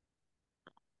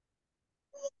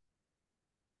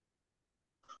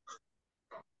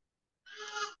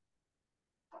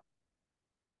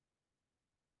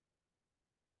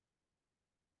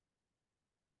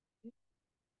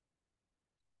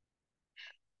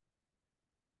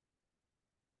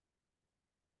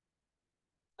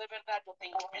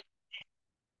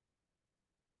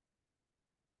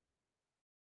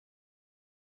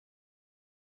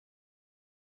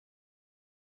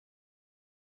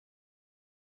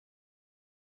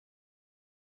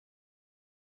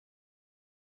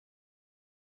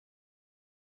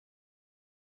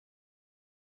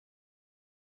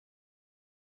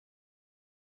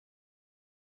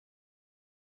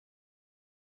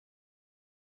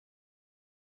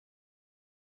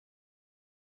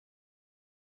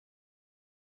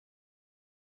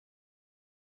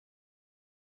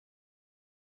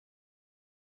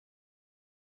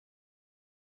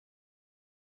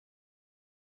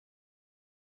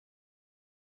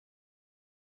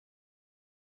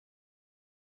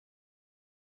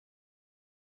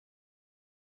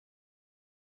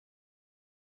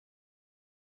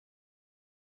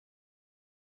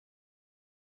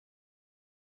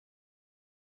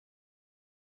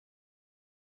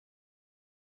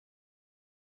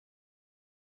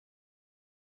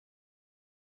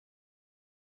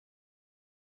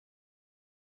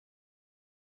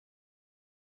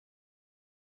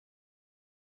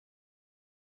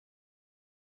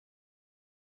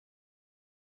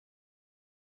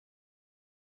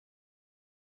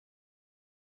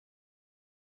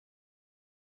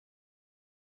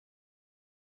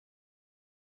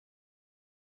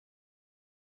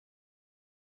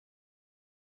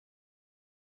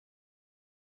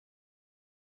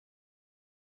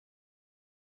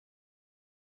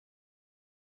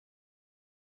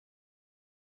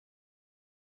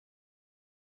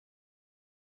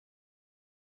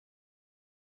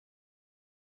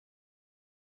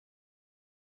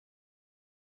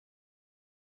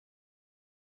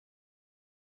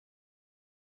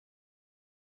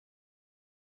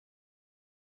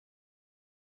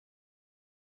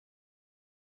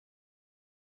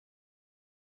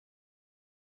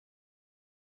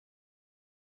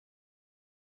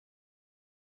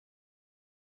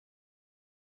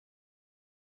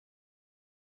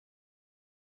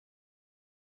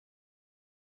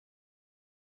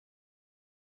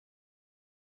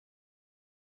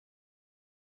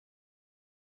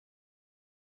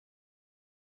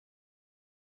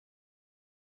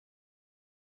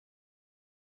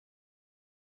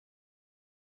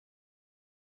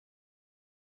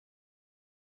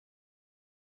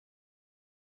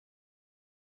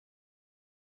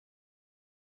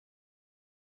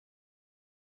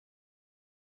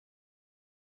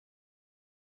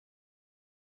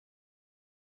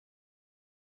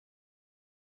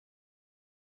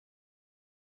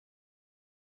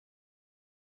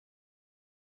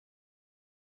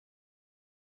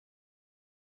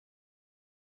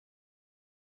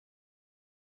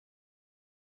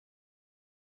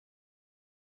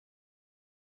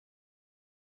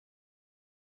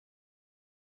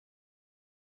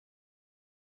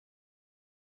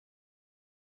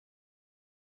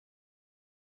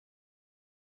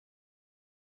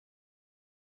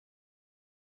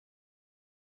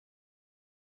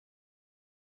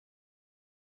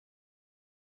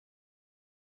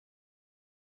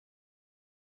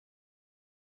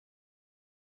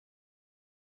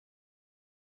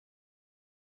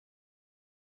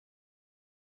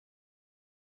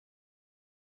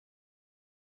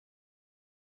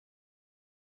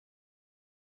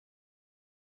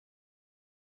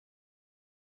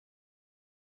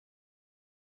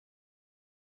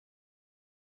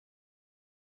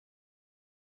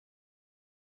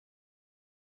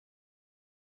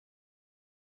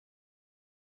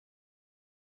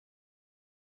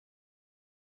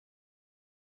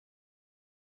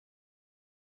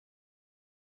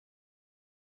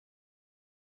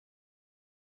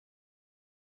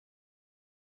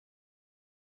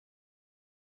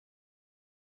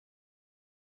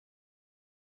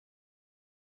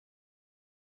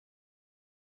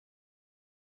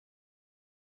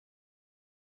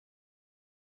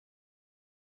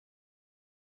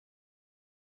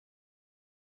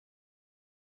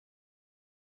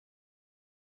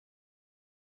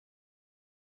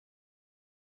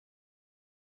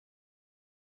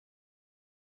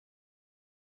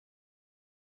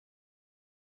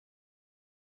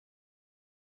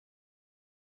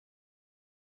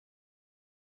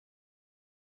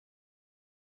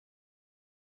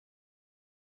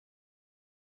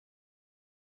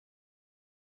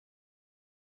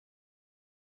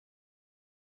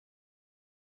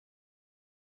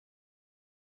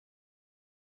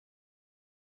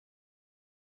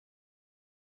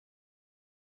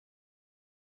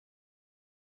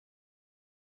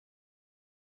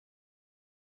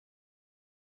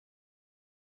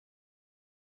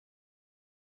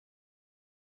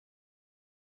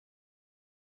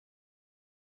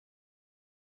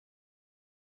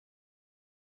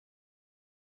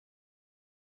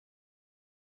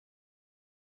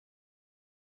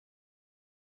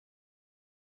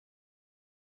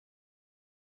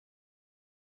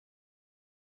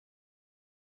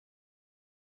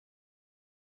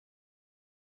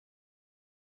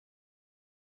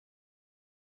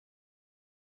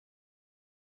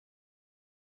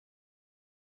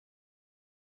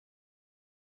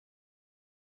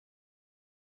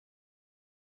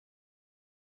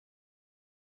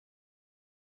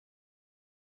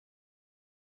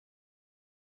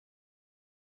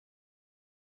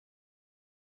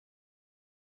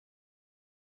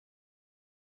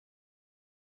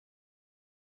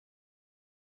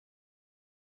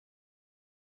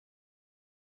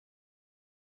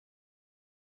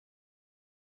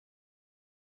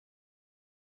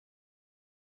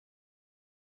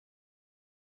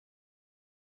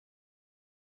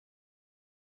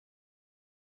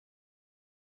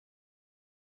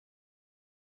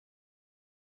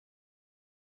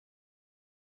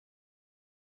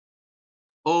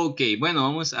 Ok, bueno,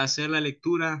 vamos a hacer la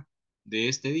lectura de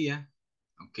este día.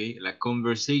 Ok, la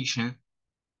conversation.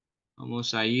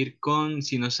 Vamos a ir con,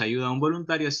 si nos ayuda un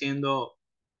voluntario, haciendo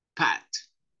Pat.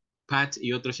 Pat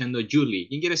y otro siendo Julie.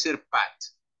 ¿Quién quiere ser Pat?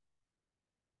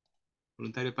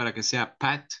 Voluntario para que sea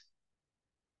Pat.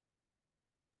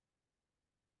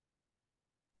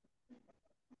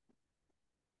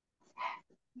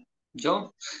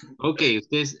 Yo, Ok,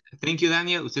 ustedes, thank you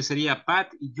Daniel. Usted sería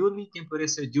Pat y Julie. ¿Quién puede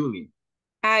ser Julie?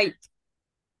 I.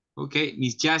 Ok,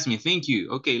 Miss Jasmine, thank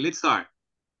you. Ok, let's start.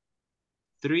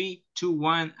 3, 2,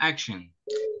 1, action.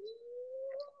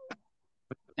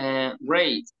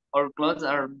 great. Our clothes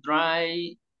are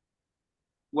dry.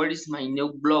 Where is my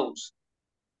new blouse?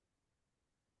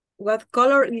 What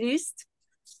color it is?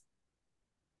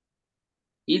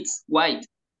 It's white.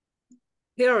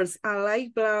 Here's a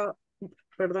light blue.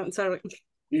 Pardon, sorry.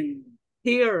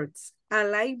 Here's a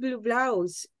light blue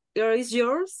blouse. Here is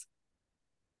yours?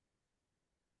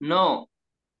 No,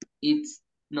 it's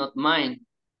not mine.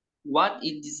 What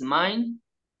is mine?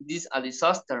 This a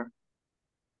disaster.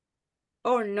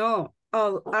 Oh no,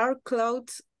 all our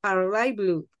clothes are light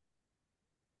blue.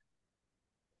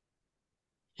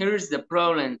 Here's the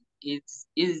problem. Is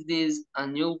this a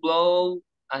new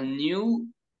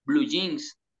blue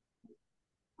jeans?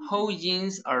 How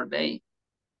jeans are they?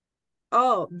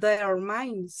 Oh, they are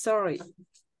mine, sorry.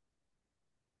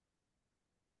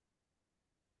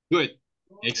 Good.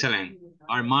 Excellent.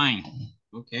 Are mine.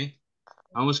 Ok.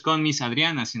 Vamos con Miss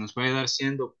Adriana, si nos puede dar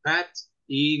siendo Pat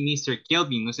y Mr.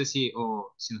 Kelvin. No sé si,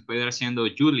 o si nos puede dar siendo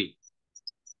Julie.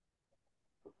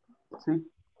 Sí,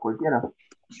 cualquiera.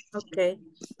 Okay.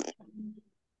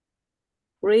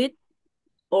 Read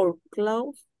or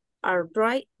clothes are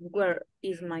dry. Where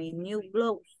is my new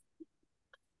blouse?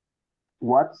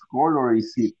 What color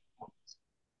is it?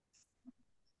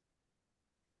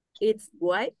 It's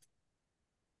white.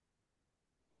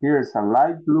 Here's a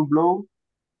light blue blouse.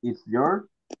 It's yours?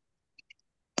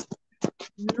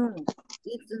 No,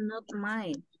 it's not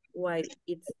mine. Why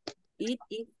it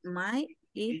is mine,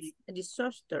 it's a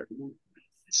disaster.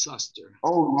 Suster.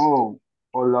 Oh no,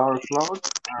 all our clothes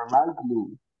are light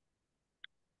blue.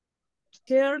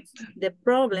 Here's the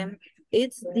problem.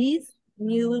 It's these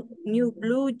new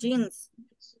blue jeans.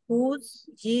 Whose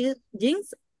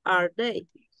jeans are they?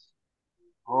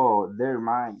 Oh, they're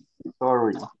mine.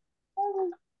 Sorry.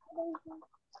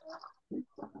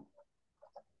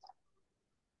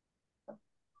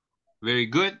 Very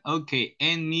good. Ok.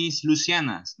 En Miss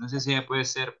Lucianas. No sé si ella puede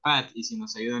ser Pat y si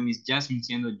nos ayuda Miss Jasmine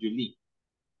siendo Julie.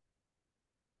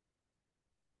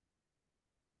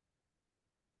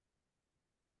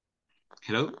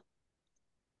 Hello.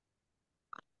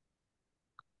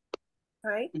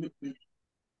 Hi.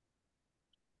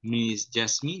 Miss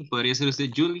Jasmine. ¿Podría ser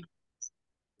usted Julie?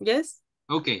 Yes.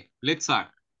 Ok. Let's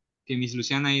start. Que Miss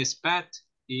Luciana es Pat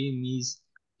y Miss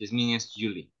Jasmine es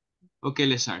Julie. Ok,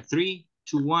 let's start. 3,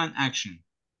 2, 1, action.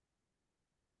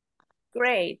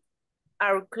 Great.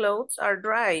 Our clothes are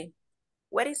dry.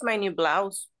 Where is my new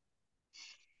blouse?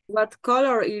 What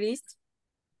color it is?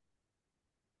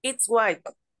 It's white.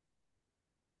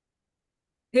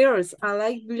 Here's a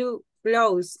light blue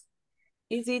blouse.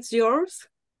 Is it yours?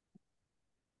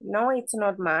 No, it's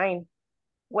not mine.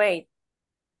 Wait,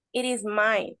 it is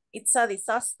mine. It's a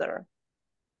disaster.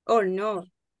 Oh no,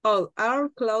 all our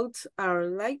clothes are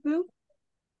light blue.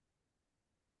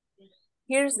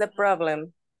 Here's the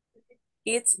problem.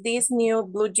 It's these new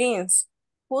blue jeans.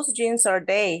 Whose jeans are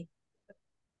they?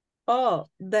 Oh,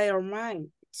 they are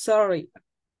mine. Sorry.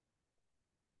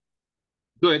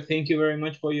 Good, thank you very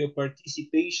much for your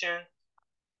participation.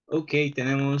 Ok,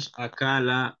 tenemos acá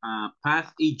la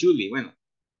Pat y Julie. Bueno,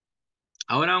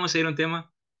 ahora vamos a ir a un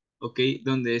tema, ok,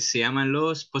 donde se llaman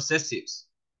los possessives.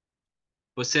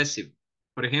 Possessive.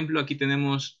 Por ejemplo, aquí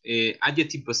tenemos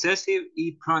adjective possessive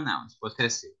y pronouns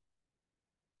possessive.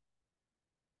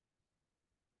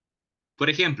 Por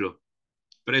ejemplo,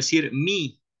 para decir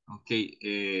mi, ok,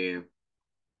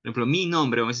 por ejemplo, mi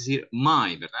nombre, vamos a decir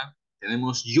my, ¿verdad?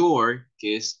 Tenemos your,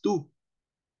 que es tú.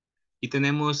 Y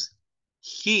tenemos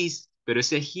his, pero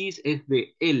ese his es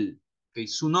de él, ¿ok?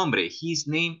 Su nombre, his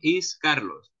name is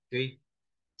Carlos, ¿ok?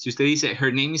 Si usted dice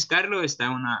her name is Carlos, está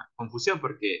en una confusión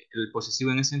porque el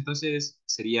posesivo en ese entonces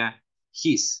sería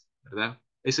his, ¿verdad?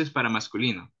 Eso es para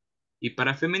masculino. Y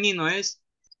para femenino es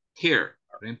her.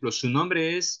 Por ejemplo, su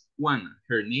nombre es Juana.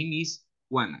 Her name is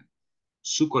Juana.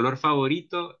 Su color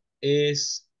favorito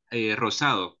es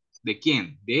rosado. ¿De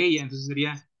quién? De ella. Entonces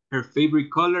sería her favorite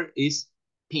color is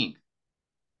pink.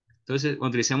 Entonces,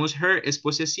 cuando utilizamos her es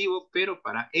posesivo, pero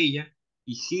para ella,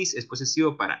 y his es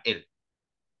posesivo para él.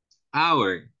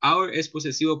 Our es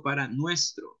posesivo para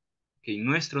nuestro. Okay,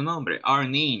 nuestro nombre, our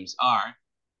names are,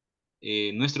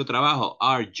 nuestro trabajo,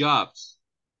 our jobs.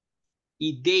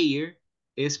 Y their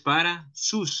es para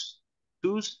sus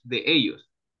de ellos.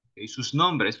 Okay, sus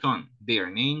nombres son,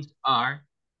 their names are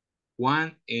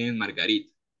Juan and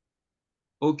Margarita.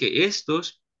 Ok,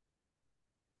 estos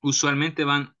usualmente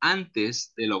van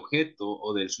antes del objeto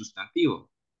o del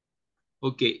sustantivo.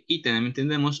 Ok, y también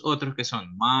entendemos otros que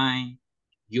son mine,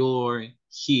 your,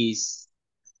 his,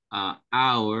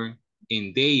 our,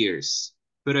 and theirs.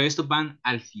 Pero estos van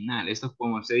al final. Estos,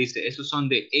 como se dice, estos son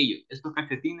de ellos. Estos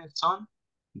calcetines son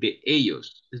de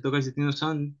ellos. Estos calcetines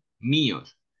son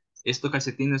míos. Estos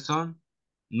calcetines son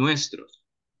nuestros.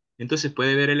 Entonces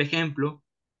puede ver el ejemplo.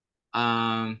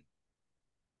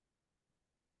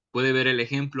 Puede ver el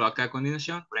ejemplo acá a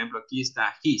continuación. Por ejemplo, aquí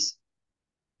está his.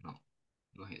 No,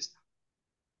 no es esta.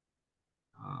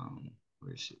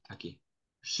 Where is it? Aquí.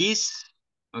 His,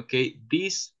 ok,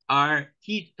 these are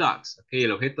his socks. Ok,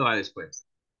 el objeto va después.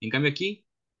 En cambio aquí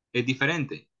es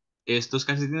diferente. Estos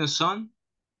calcetines son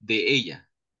de ella.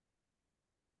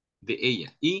 De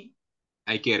ella. Y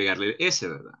hay que agregarle S,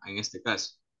 ¿verdad? En este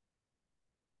caso.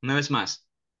 Una vez más.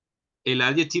 El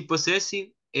adjective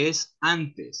possessive es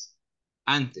antes.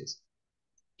 Antes.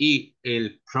 Y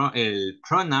el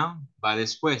pronoun va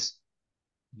después.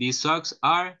 These socks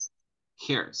are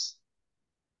hers.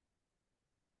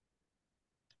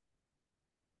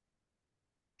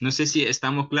 No sé si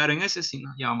estamos claros en ese, si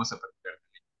no, ya vamos a practicar.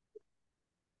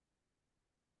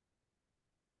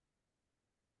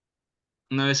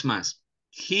 Una vez más,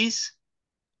 his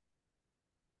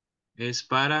es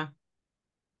para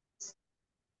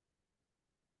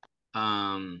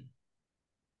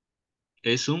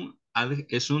es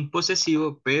un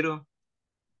posesivo, pero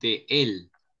de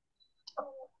él.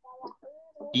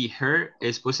 Y her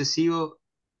es posesivo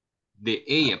de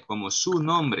ella, como su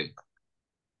nombre.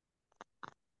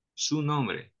 Su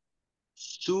nombre.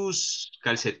 Sus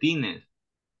calcetines.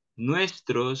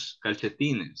 Nuestros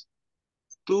calcetines.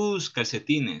 Tus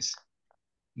calcetines.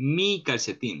 Mi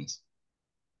calcetines.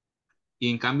 Y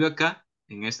en cambio acá,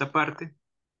 en esta parte,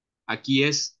 aquí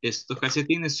estos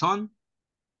calcetines son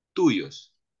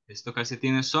tuyos. Estos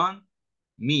calcetines son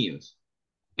míos.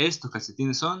 Estos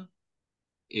calcetines son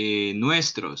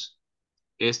nuestros.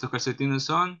 Estos calcetines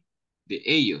son de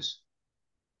ellos.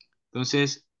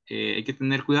 Entonces, hay que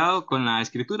tener cuidado con la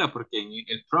escritura porque en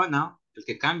el pronoun, el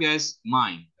que cambia es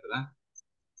mine, ¿verdad?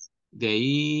 De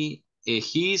ahí,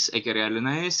 his hay que agregarle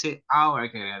una S, our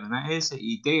hay que agregarle una S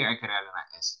y they hay que agregarle una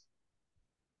S.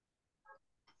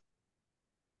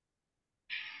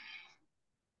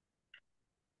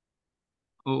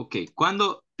 Ok,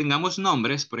 cuando tengamos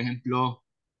nombres, por ejemplo,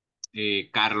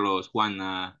 Carlos,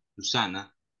 Juana,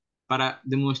 Susana, para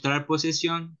demostrar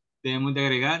posesión debemos de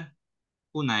agregar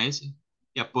una S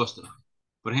y apóstrofe.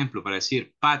 Por ejemplo, para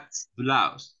decir Pat's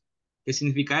blouse. ¿Qué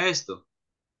significa esto?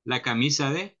 La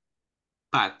camisa de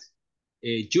Pat.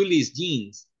 Julie's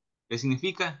jeans. ¿Qué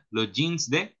significa? Los jeans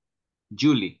de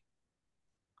Julie.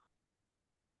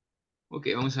 Ok,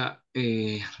 vamos a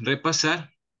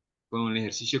repasar con el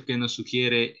ejercicio que nos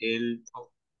sugiere el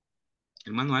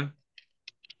manual.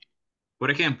 Por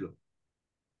ejemplo,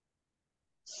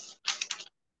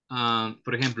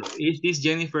 is this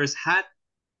Jennifer's hat?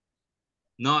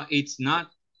 No, it's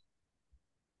not.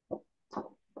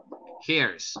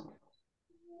 Hers.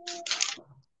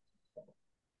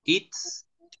 It's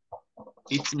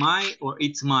my or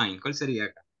it's mine. ¿Cuál sería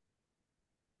acá?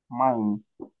 Mine.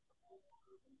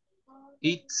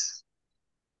 It's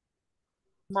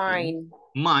Mine.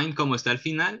 mine, como está al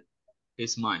final,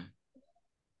 es mine.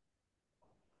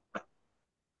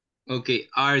 Okay,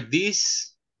 are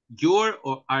these your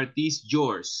or are these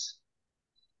yours?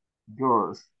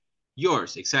 Yours.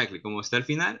 Yours, exactly. Como está al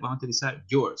final, vamos a utilizar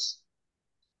yours.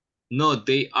 No,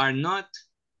 they are not.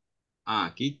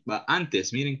 Aquí va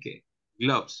antes, miren que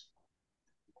gloves.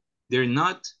 They're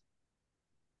not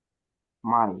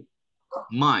Mine.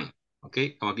 mine.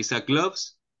 Ok, como aquí está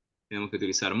gloves, tenemos que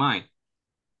utilizar mine.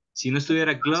 Si no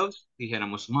estuviera gloves,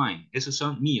 dijéramos mine. Esos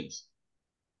son míos.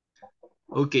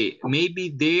 Ok, maybe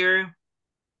they're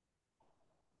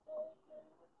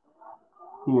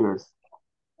Hers.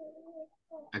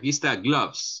 aquí está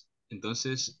gloves.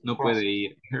 Entonces no puede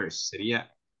ir hers,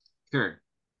 sería her.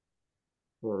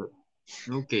 Her.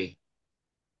 Ok.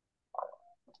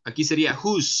 Aquí sería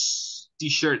whose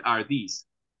t-shirt are these?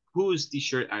 Whose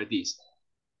t-shirt are these?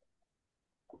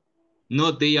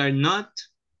 No, they are not.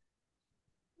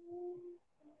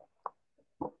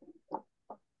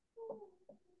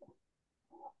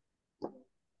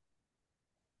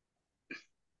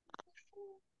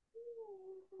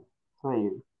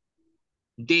 Their.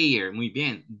 Their, muy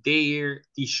bien. Their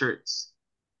t-shirts.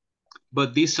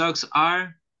 But these socks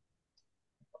are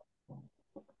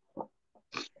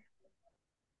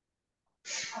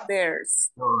Theirs.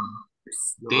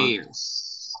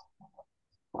 theirs.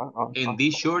 And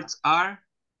these shorts are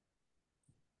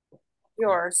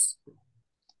Yours.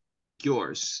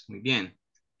 yours. Muy bien.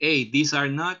 Hey, these are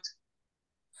not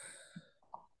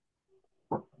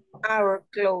Our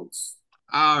clothes.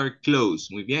 our clothes.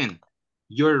 Muy bien.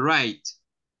 You're right.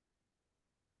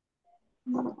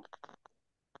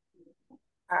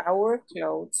 Our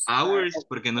clothes. Ours,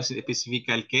 porque no se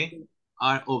especifica el qué,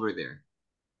 are over there.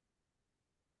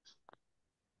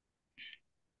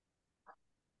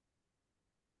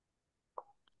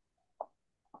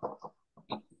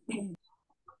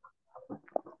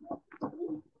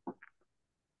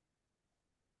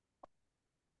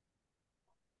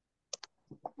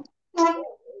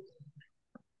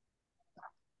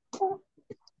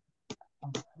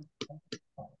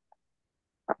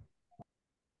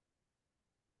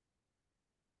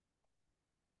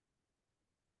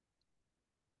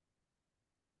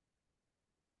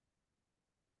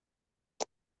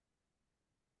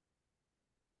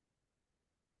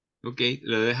 Ok,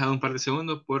 lo he dejado un par de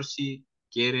segundos por si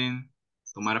quieren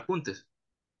tomar apuntes.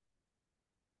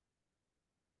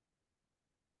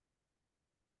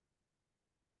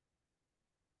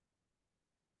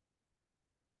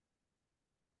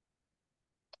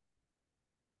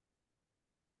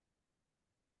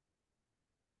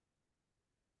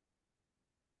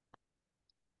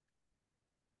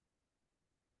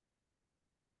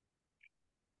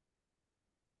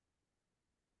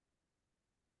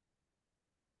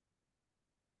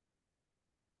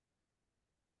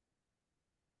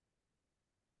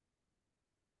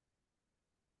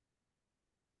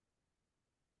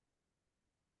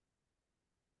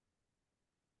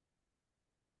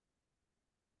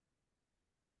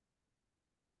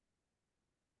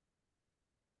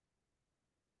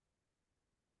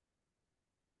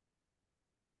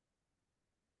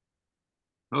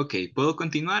 Ok, ¿puedo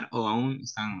continuar o aún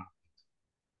están?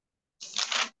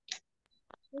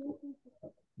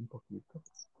 Un poquito.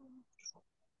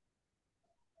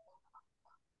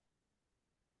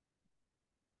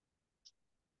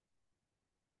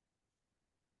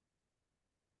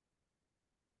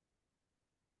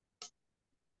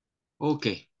 Ok,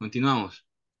 continuamos.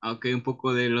 Ok, un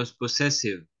poco de los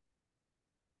possessive.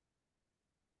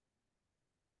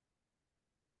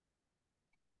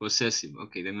 Possessive,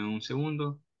 ok, denme un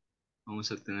segundo.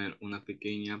 Vamos a tener una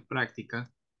pequeña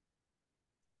práctica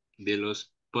de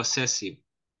los possessive.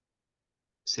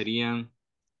 Serían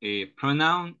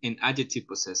pronoun and adjective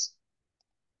possessive.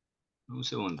 Un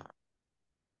segundo.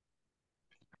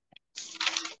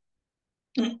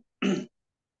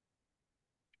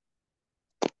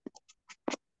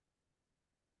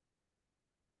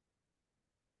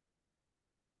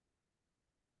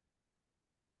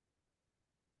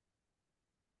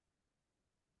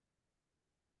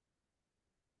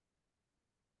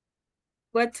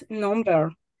 What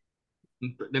number?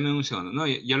 Deme un segundo. No,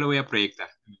 yo lo voy a proyectar.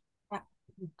 Ah,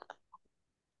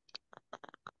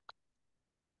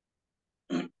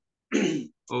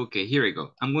 Ok, here we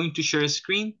go. I'm going to share a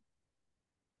screen.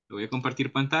 Lo voy a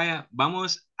compartir pantalla.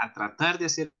 Vamos a tratar de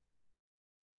hacer...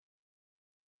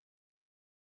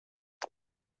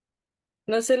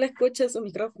 no se le escucha su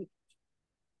micrófono.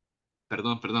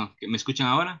 Perdón. ¿Me escuchan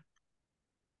ahora?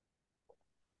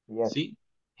 Yes. ¿Sí?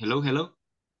 Hello, hello.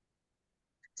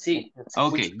 Sí, se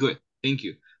Okay, escucha. good. Thank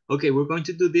you. Okay, we're going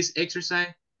to do this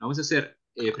exercise. Vamos a hacer,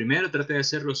 primero trate de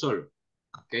hacerlo solo.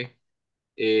 Okay.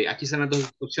 Aquí están las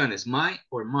dos opciones, my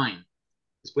or mine.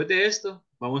 Después de esto,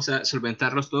 vamos a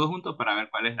solventarlos todos juntos para ver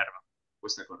cuál es la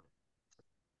respuesta correcta.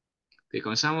 Ok,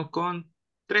 comenzamos con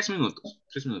 3 minutos.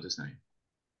 3 minutos también.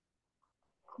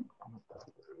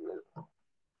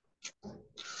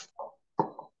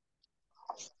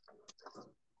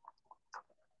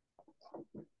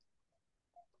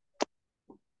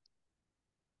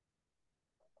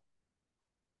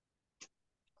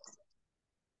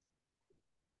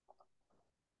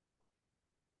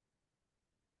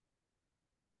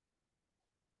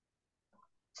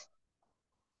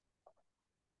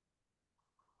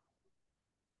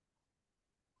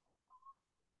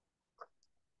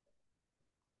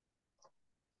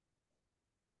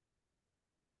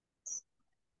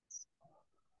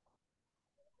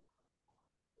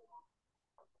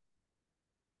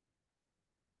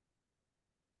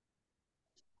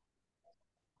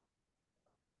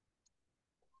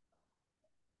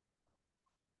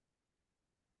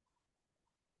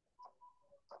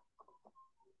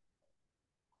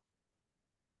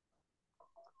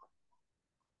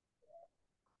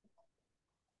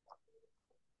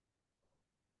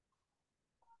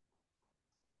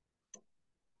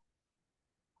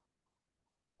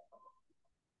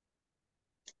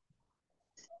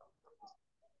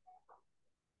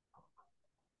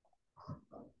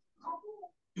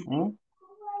 ¿Mm?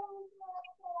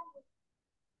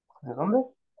 ¿De dónde?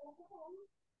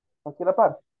 Aquí a la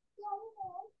par.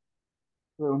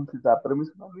 Si da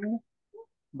permiso a la niña.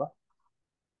 Va.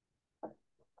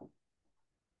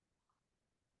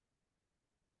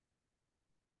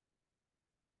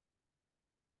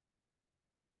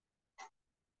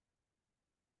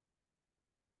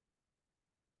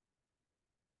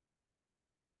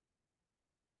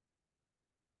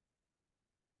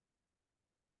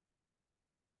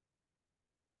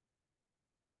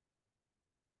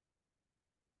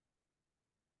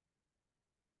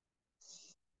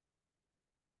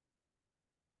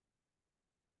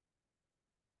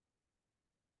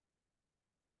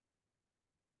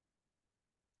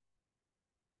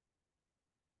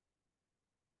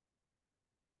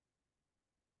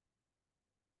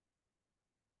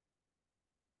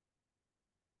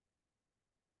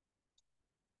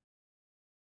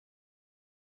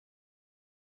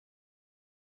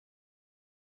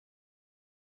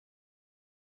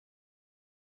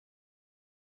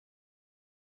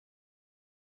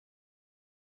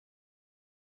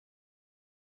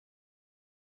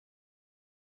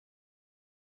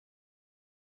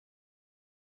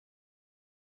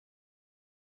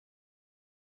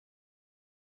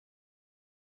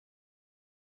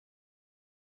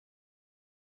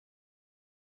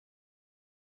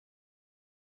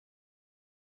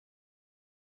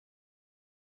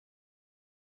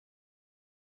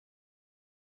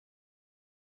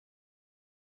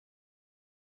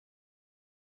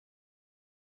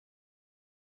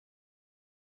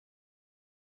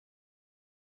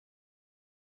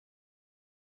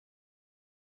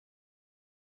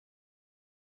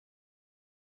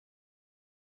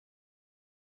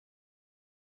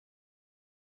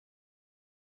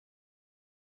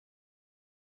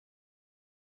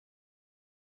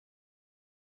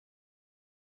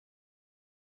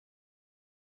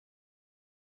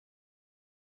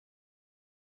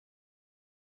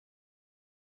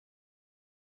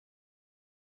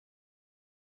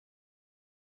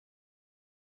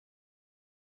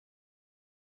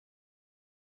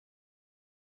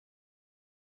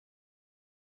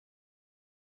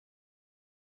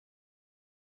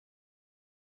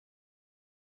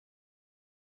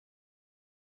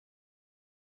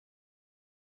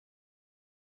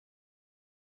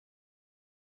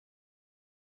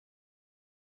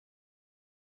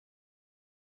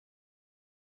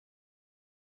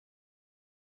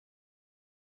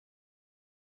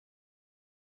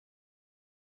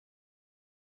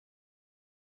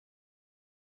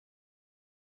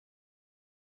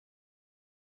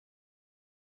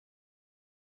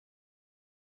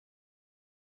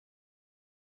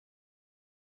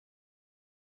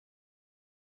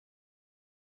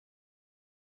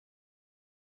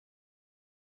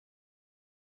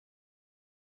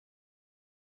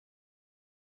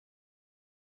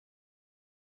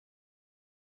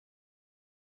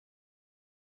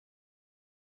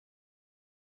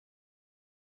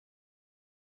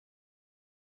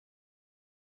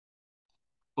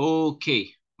 Ok,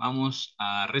 vamos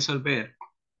a resolver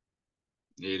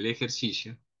el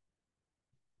ejercicio.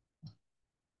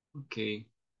 Ok,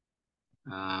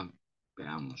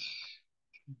 veamos.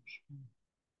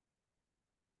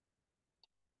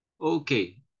 Ok,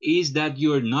 is that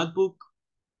your notebook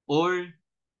or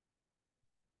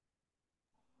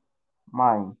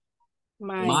Mine.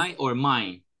 Mine. my or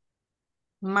mine?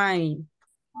 Mine.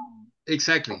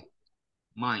 Exactly,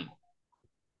 mine.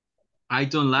 I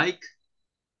don't like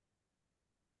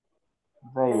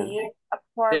Their. Their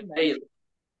apartment. Their,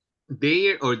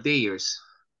 their or theirs.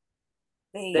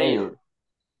 Their.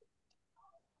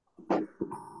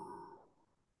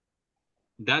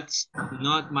 That's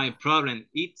not my problem.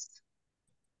 It's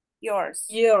Yours.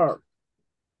 Your.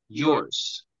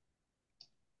 yours.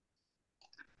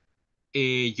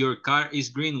 Your car is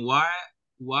green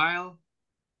while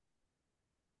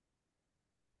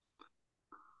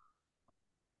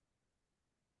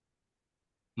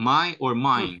my or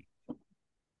mine.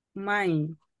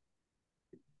 Mine.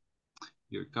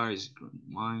 Your car is green.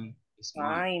 Mine is mine.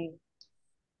 Mine.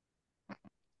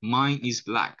 Mine is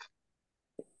black.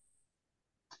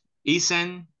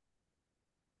 Isn't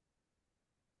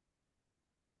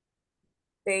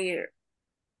Their.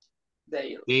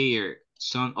 their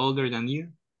son older than you?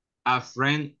 A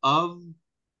friend of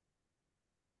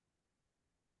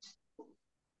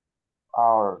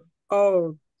Our.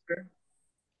 Or.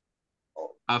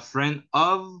 a friend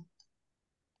of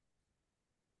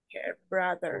Her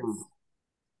brothers.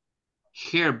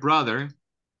 His. her brother.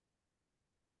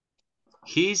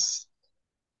 His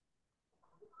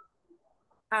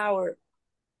Our.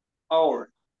 our,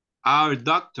 our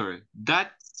doctor.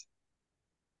 That's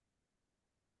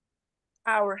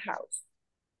Our house.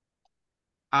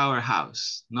 Our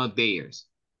house, not theirs.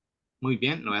 Muy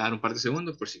bien, lo voy a dar un par de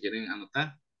segundos por si quieren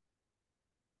anotar.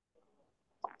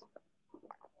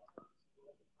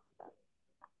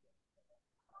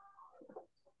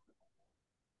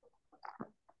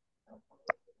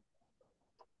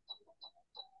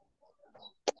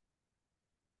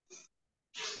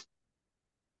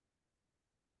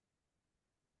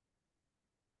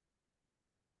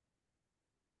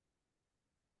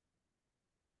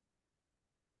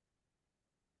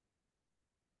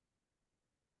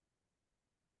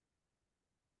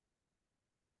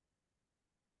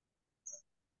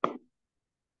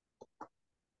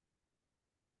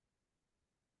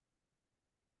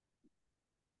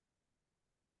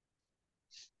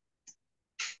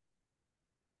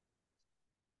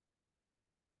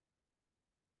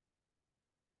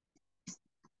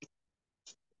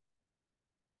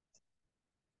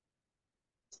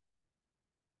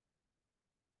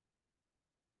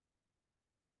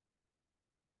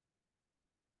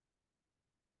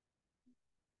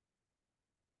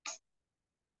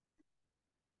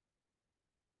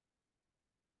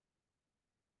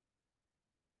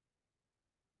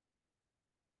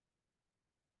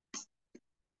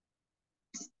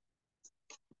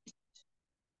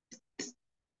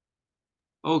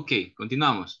 Ok,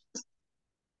 continuamos.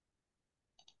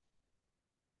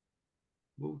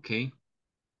 Ok.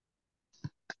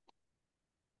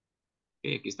 Ok,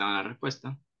 aquí estaba la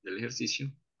respuesta del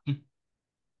ejercicio.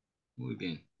 Muy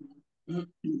bien.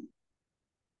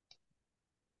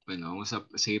 Bueno, vamos a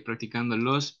seguir practicando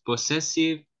los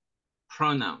possessive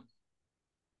pronouns.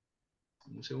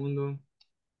 Un segundo.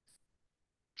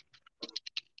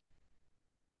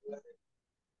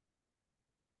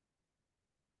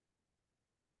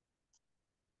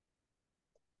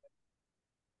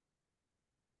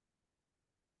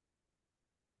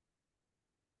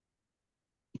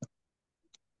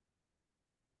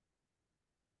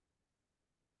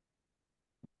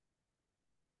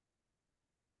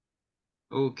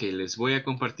 Ok, les voy a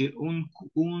compartir un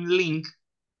link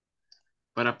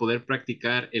para poder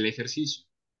practicar el ejercicio.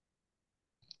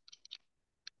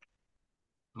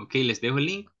 Ok, les dejo el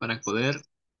link para poder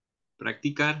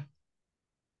practicar.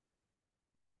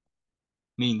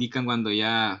 Me indican cuando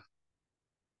ya...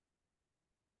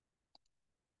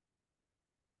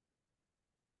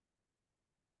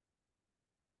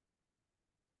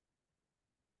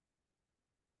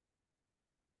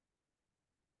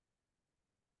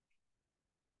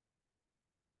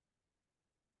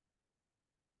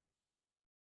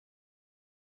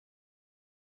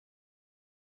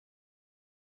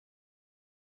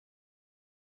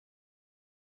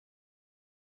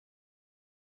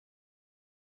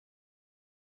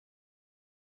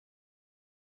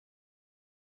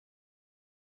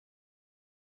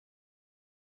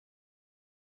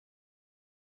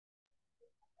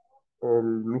 El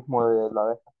mismo de la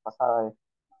vez pasada,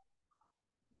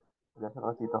 de hace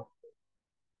ratito.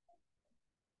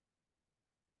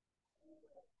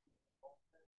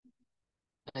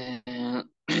 Eh,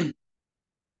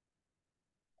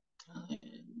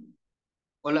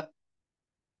 hola.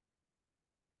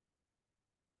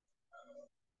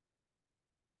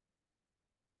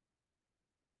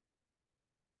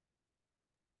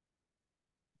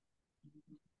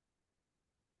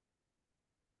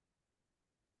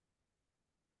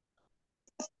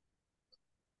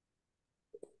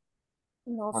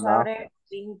 Nos Hola. abre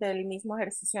link del mismo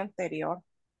ejercicio anterior.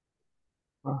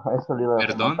 Eso le iba a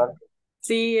Perdón. comentar.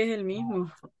 Sí, es el mismo.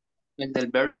 El del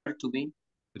verb to be.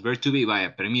 El verb to be,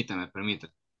 vaya, permítame.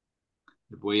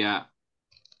 Voy a...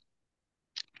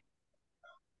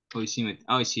 Hoy sí,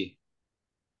 hoy sí.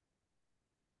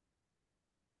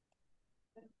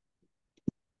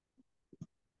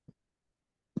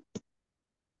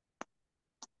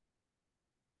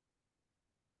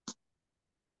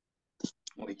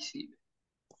 Hoy sí.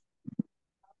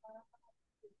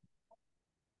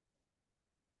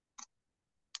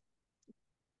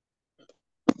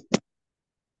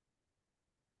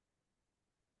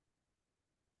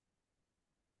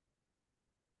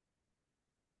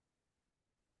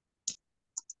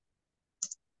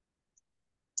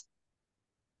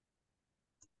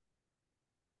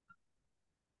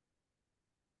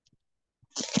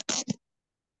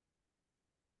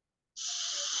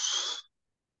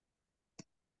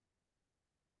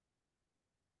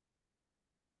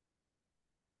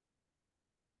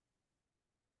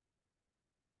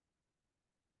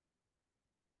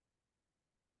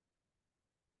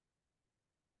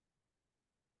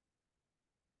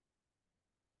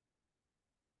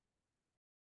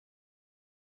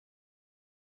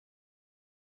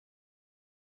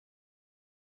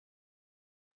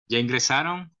 ¿Ya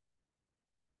ingresaron?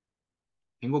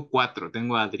 Tengo 4.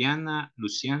 Tengo a Adriana,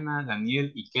 Luciana,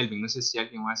 Daniel y Kelvin. No sé si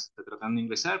alguien más está tratando de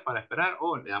ingresar para esperar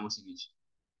o le damos inicio.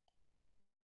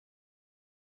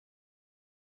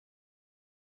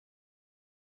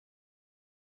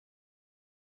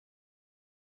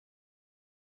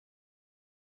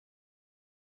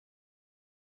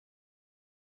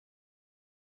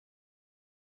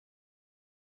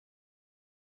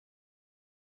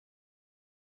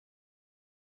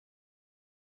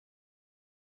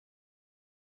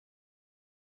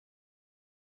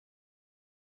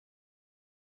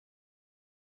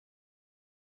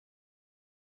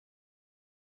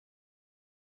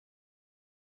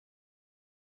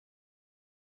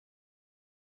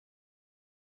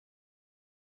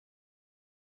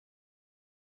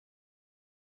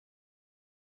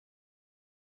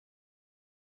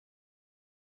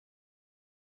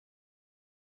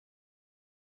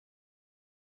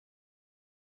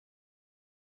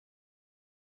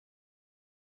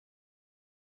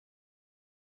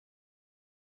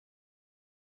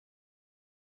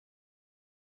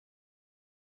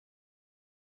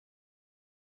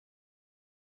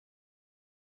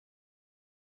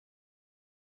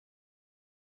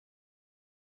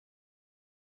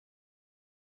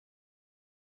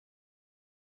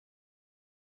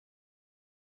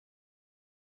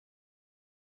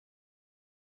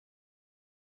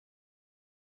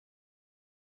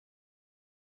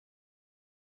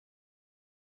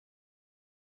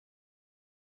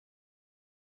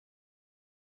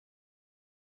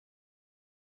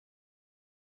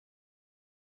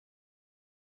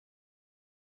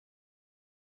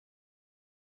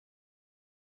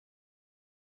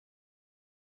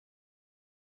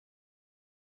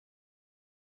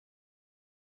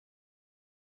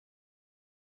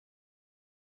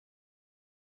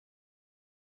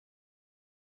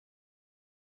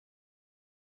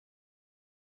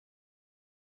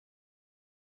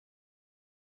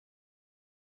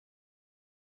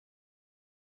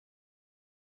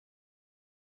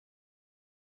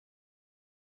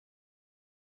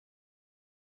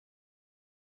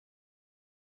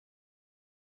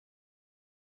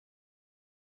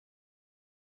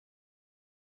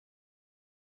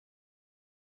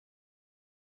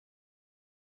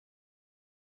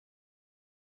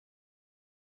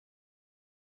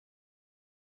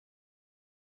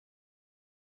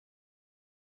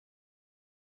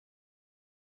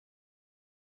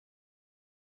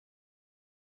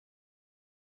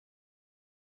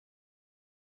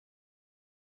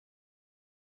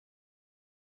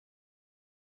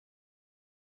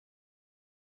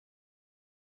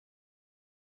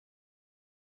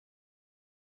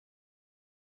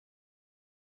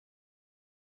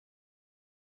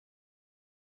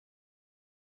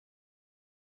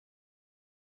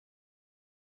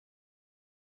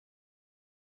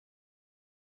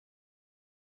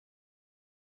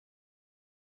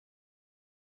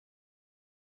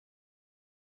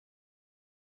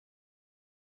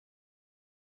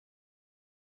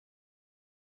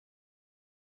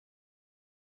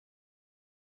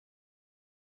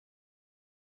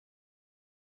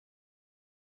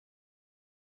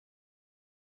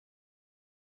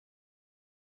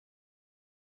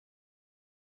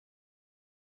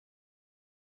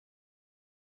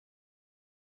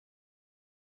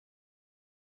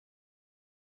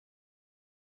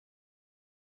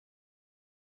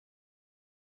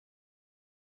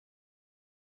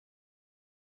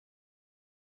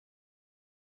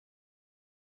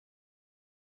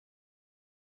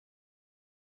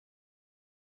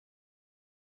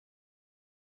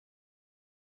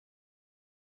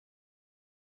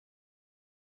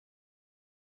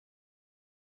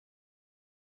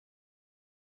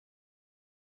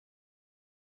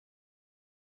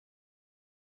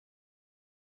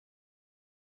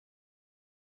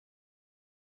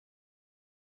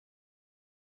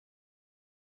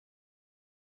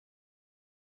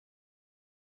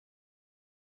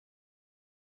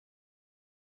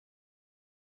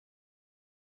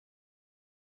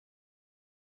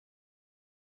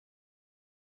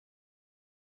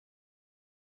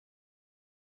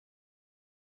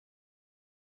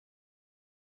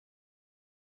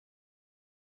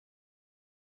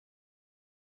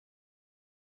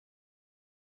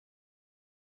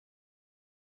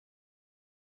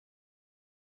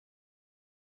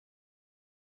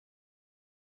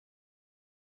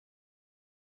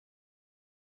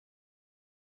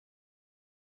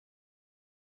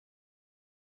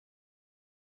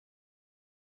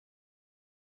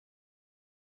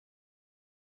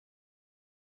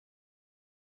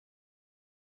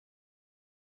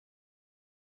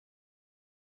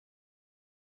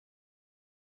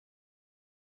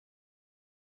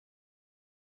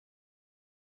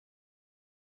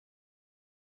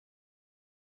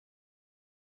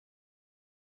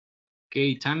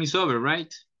 Okay, time is over,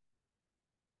 right?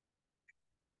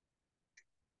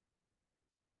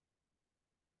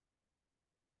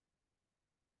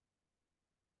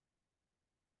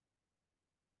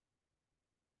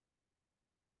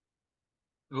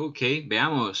 Ok,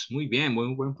 veamos. Muy bien,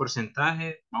 muy buen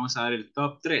porcentaje. Vamos a dar el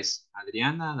top 3.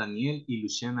 Adriana, Daniel y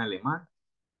Luciana Alemán.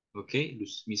 Ok,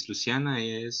 Miss Luciana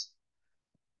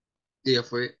ella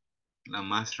fue la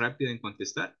más rápida en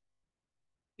contestar.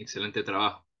 Excelente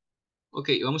trabajo. Ok,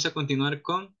 vamos a continuar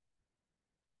con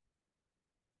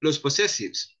los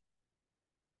possessives.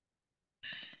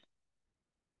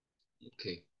 Ok,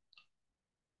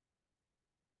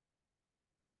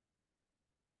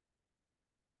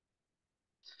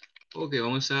 ok,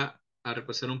 vamos a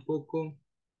repasar un poco.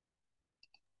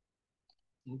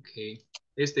 Ok,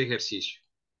 este ejercicio.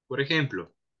 Por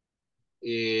ejemplo,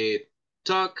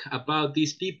 talk about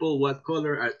these people. What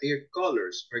color are their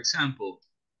colors? For example,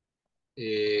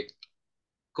 eh,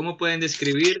 ¿cómo pueden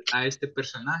describir a este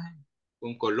personaje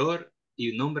con color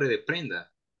y nombre de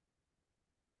prenda?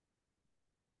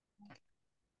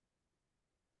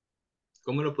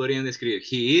 ¿Cómo lo podrían describir?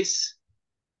 He is.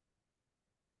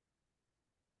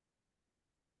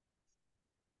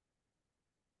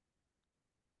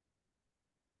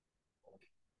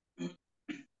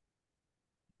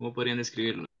 ¿Cómo podrían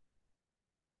describirlo?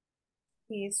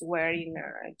 He's wearing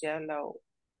a yellow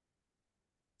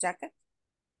jacket.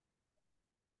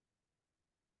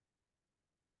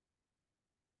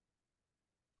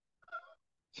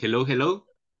 Hello, hello.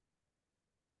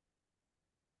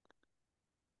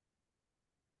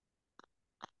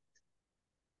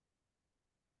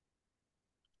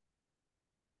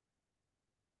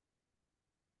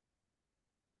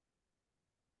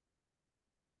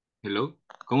 Hello.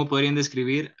 ¿Cómo podrían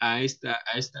describir a esta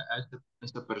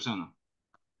persona?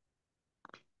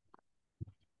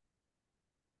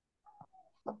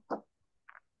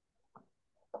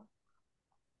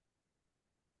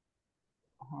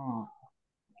 Hmm,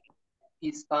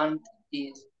 His pant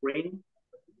is green.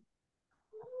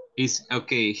 Is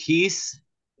okay. His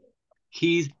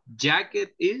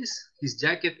jacket is His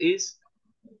jacket is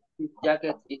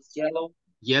yellow.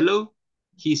 yellow.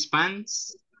 His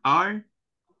pants are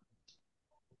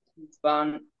His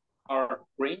pants are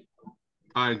green.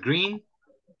 green.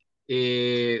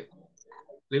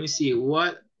 Let me see.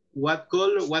 What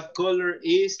color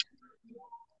is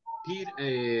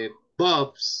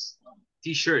Bob's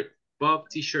t-shirt? Bob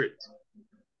t-shirt.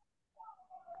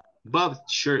 Bob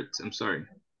shirt. I'm sorry.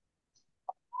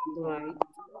 Right.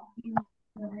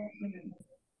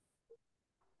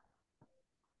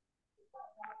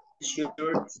 The shirt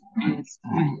is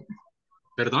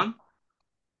Perdón.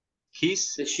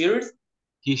 the shirt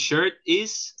His shirt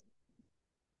is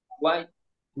white.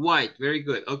 white. Very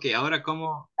good. Okay, ahora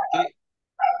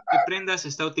 ¿qué prendas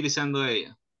está utilizando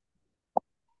ella?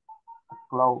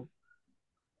 cloud,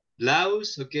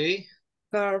 Blouse, okay.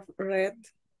 Scarf red.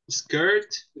 Skirt.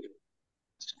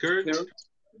 Shirt,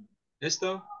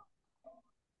 Esto.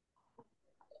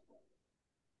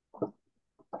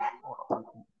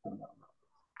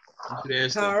 ¿Cómo sería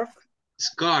esto?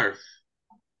 Scarf.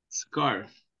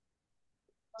 Scarf.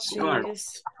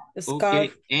 Shoes. Okay,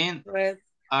 Scarf and red.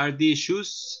 are these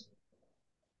shoes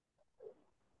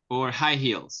or high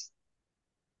heels?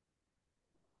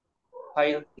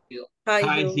 high heel. High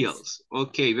High heels. heels.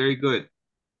 Okay, very good.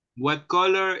 What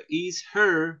color is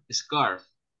her scarf?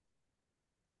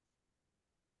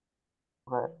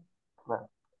 red, red,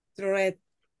 Red.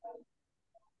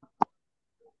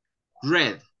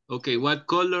 Red. Okay, what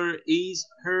color is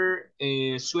her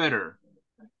sweater?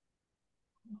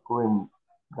 green,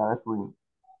 dark green,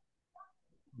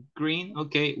 Green.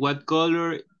 Okay, what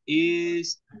color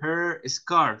is her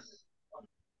scarf?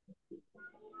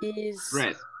 Is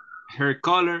Red. Her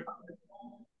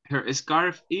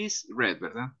scarf is red,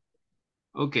 ¿verdad?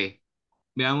 Ok,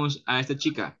 veamos a esta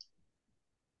chica.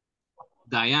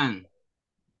 Diane.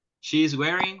 She is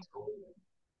wearing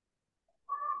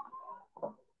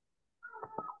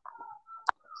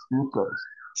sneakers,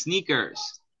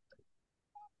 sneakers.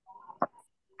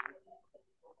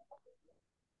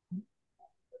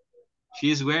 She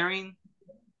is wearing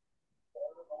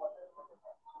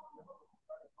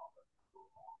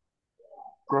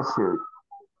t-shirt,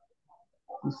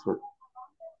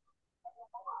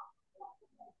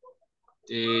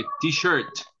 t-shirt,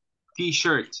 t-shirt.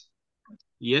 T-shirt.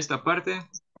 Y esta parte,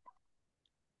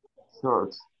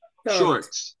 shorts, short.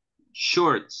 shorts.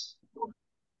 Shorts.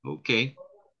 Ok,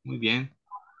 muy bien.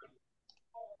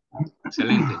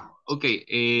 Excelente. Ok,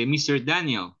 Mr.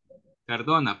 Daniel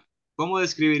Cardona. ¿Cómo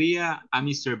describiría a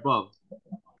Mr. Bob?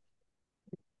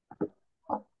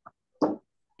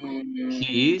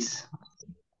 He is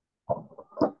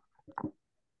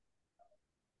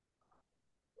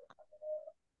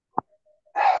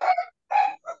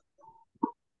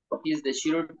His the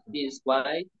shirt is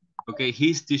white. Okay,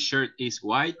 his t-shirt is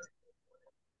white.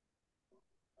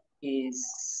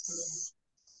 His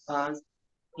pants,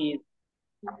 his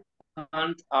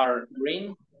pants are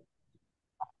green.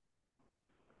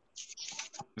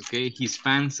 Okay, his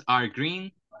pants are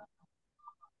green.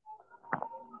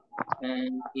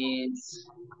 And his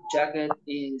jacket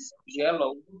is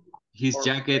yellow. His or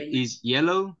jacket gray. is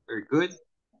yellow. Very good.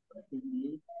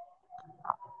 Mhm.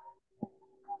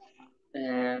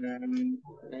 And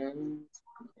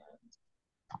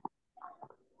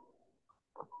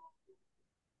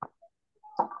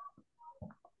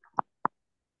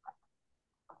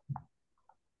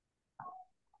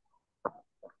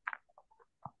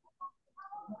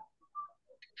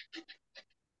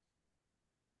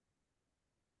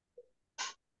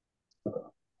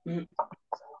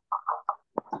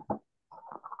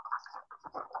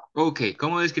Ok,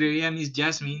 ¿cómo describiría Miss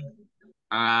Jasmine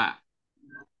a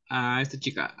esta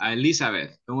chica, a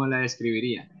Elizabeth? ¿Cómo la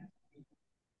describiría?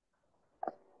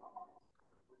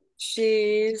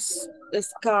 She's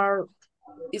scarf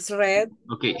is red.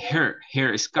 Ok,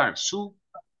 her scarf, su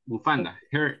bufanda,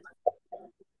 her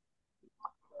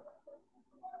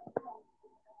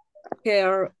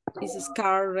Hair is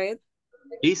scarf red.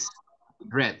 is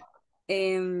red.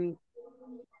 And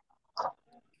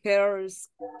her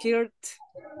skirt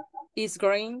is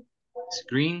green. It's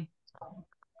green.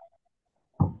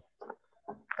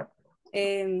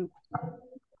 And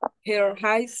her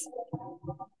highs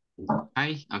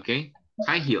High, okay.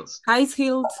 High heels. high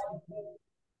heels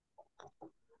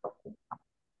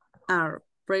are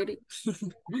pretty.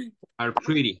 Are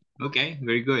pretty. Okay,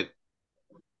 very good.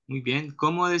 Muy bien.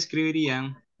 ¿Cómo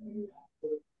describirían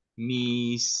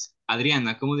Miss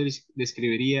Adriana? ¿Cómo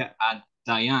describiría a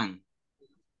Diane?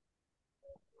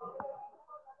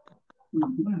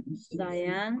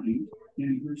 Diane,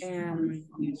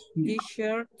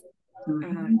 t-shirt,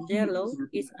 yellow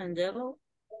is on yellow.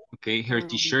 Okay, her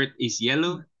t-shirt is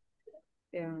yellow.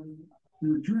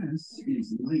 Her dress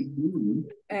is light blue.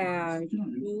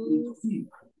 Shoes,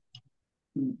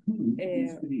 Her coat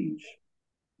is beige.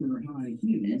 Her high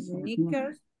heels are black.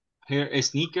 sneakers, Her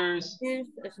sneakers.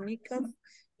 sneakers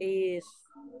is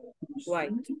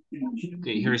white.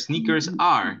 Okay, her sneakers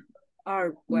are.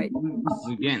 Are white.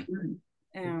 Muy bien.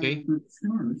 Okay. Her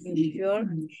scarf is Short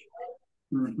orange.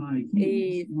 Her high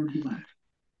heels is are black.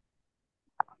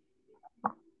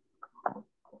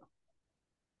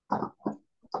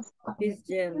 is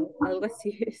yellow. Algo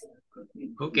así es.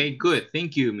 Okay, good.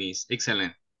 Thank you, Miss.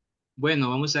 Excellent. Bueno,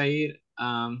 vamos a ir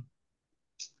a...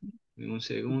 un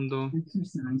segundo.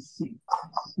 Exercise 6.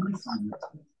 Listen.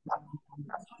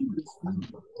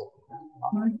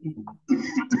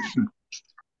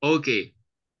 Ok,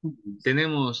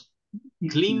 tenemos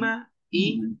clima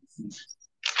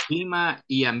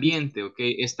y ambiente, ok,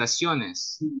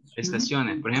 estaciones,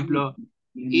 por ejemplo,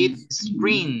 it's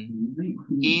spring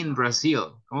in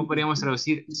Brazil. ¿Cómo podríamos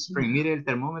traducir spring? Mire el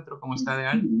termómetro, ¿cómo está de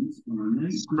alto?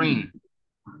 Spring.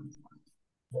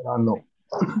 Verano.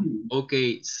 Ok,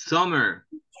 summer,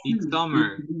 it's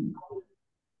summer.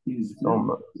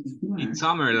 Summer. It's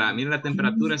summer, mira la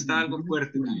temperatura está algo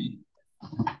fuerte también.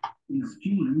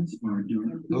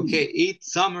 Ok,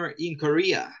 it's summer in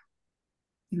Korea.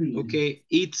 Ok,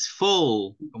 it's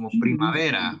fall, como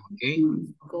primavera, ok.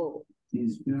 Go.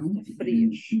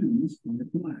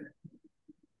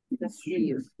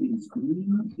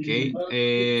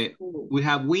 Okay, we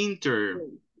have winter.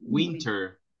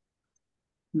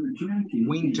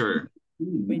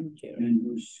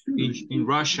 In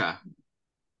Russia.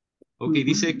 Ok,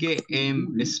 dice que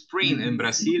en spring en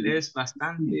Brasil es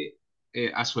bastante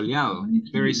asoleado,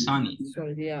 very sunny.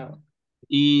 Soleado.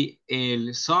 Y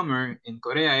el summer en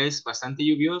Corea es bastante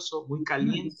lluvioso, muy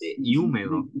caliente y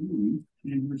húmedo.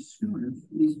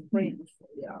 Spring,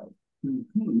 soleado.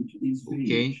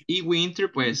 Ok, y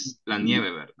winter pues la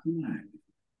nieve, ¿verdad?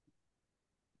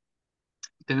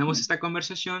 Tenemos esta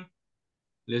conversación.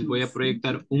 Les voy a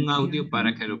proyectar un audio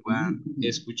para que lo puedan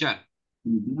escuchar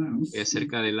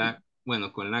acerca de la,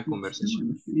 bueno, con la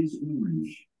conversación.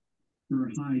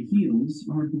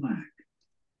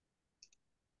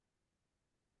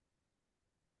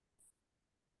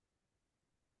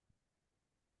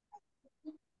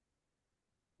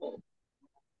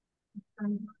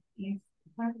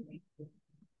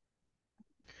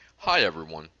 Hi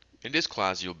everyone. In this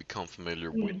class you'll become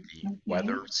familiar with the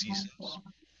weather seasons,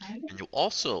 and you'll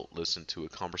also listen to a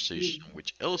conversation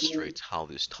which illustrates how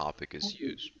this topic is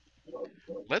used.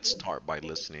 Let's start by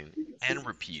listening and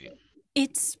repeating.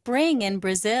 It's spring in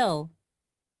Brazil.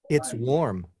 It's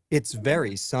warm. It's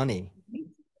very sunny.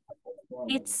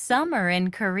 It's summer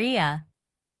in Korea.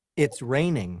 It's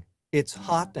raining. It's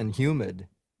hot and humid.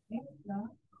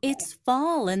 It's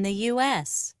fall in the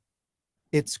U.S.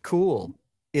 It's cool.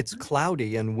 It's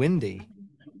cloudy and windy.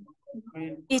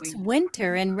 It's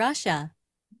winter in Russia.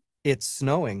 It's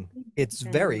snowing. It's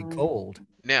very cold.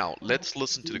 Now, let's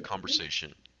listen to the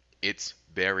conversation. It's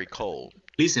very cold,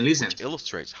 Listen, listen. which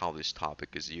illustrates how this topic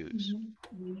is used.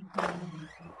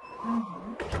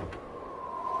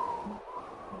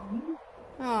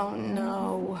 Oh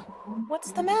no.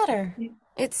 What's the matter?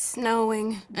 It's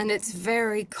snowing and it's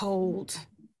very cold.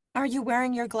 Are you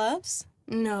wearing your gloves?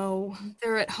 No,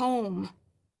 they're at home.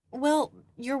 Well,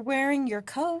 you're wearing your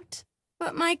coat.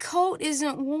 But my coat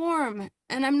isn't warm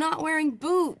and I'm not wearing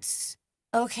boots.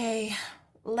 Okay,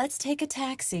 let's take a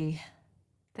taxi.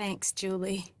 Thanks,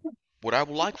 Julie. What I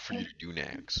would like for you to do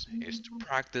next is to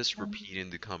practice repeating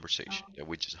the conversation that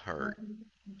we just heard.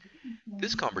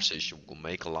 This conversation will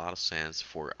make a lot of sense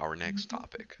for our next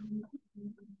topic.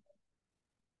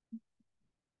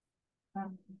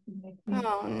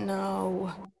 Oh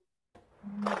no.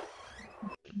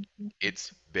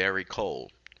 It's very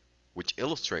cold, which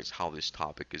illustrates how this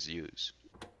topic is used.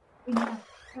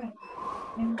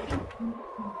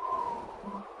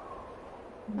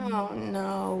 Oh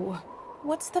no.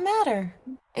 What's the matter?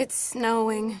 It's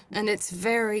snowing and it's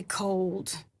very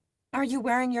cold. Are you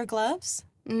wearing your gloves?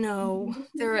 No,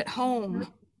 they're at home.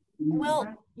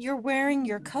 Well, you're wearing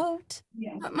your coat.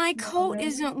 But my coat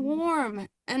isn't warm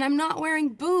and I'm not wearing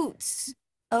boots.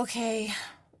 Okay,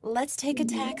 let's take a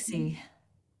taxi.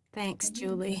 Thanks,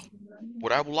 Julie.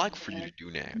 What I would like for you to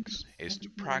do next is to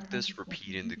practice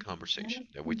repeating the conversation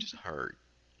that we just heard.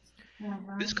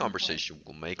 This conversation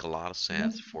will make a lot of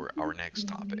sense for our next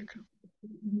topic.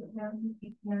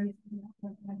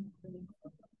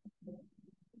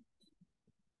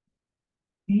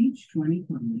 Page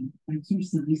 25,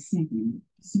 exercise 7.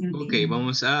 Ok,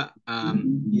 vamos a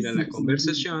ir a la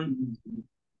conversación.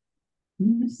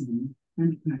 Listen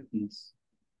and practice.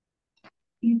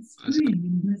 It's spring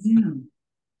in Brazil.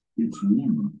 It's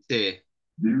warm. Sí.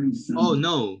 Very sunny. Oh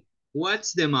no,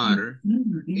 what's the matter?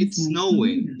 Never It's inside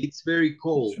snowing. Florida. It's very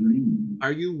cold. It's raining.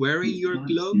 Are you wearing It's your hot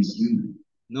gloves? and humid.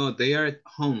 No, they are at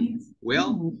home. It's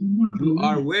Well, cold in the you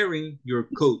are US. wearing your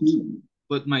It's coat, cool.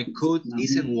 but my It's coat cloudy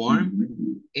isn't and warm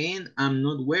windy. and I'm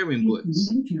not wearing It's boots.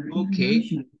 winter in Okay,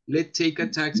 Russia. let's take a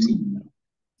It's taxi. cool.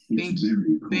 It's Thanks,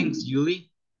 very thanks, cold.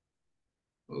 Julie.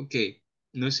 Ok,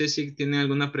 no sé si tienen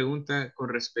alguna pregunta con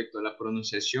respecto a la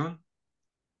pronunciación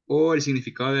o el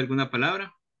significado de alguna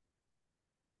palabra.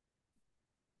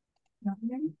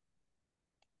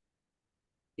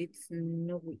 It's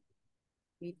snowing.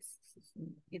 It's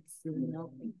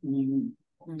snowing.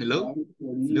 Hello?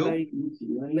 Hello?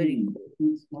 Very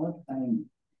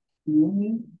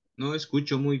No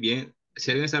escucho muy bien.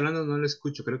 Si alguien está hablando, no lo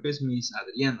escucho. Creo que es Miss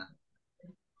Adriana.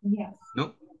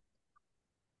 ¿No?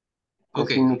 ¿Qué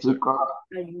Ok, I'm sorry. significa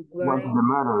Are you what's the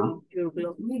matter? your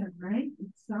gloves?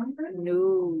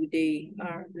 No, they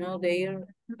are. No, they are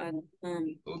at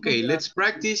Okay, let's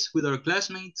practice with our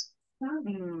classmates.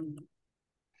 Mm.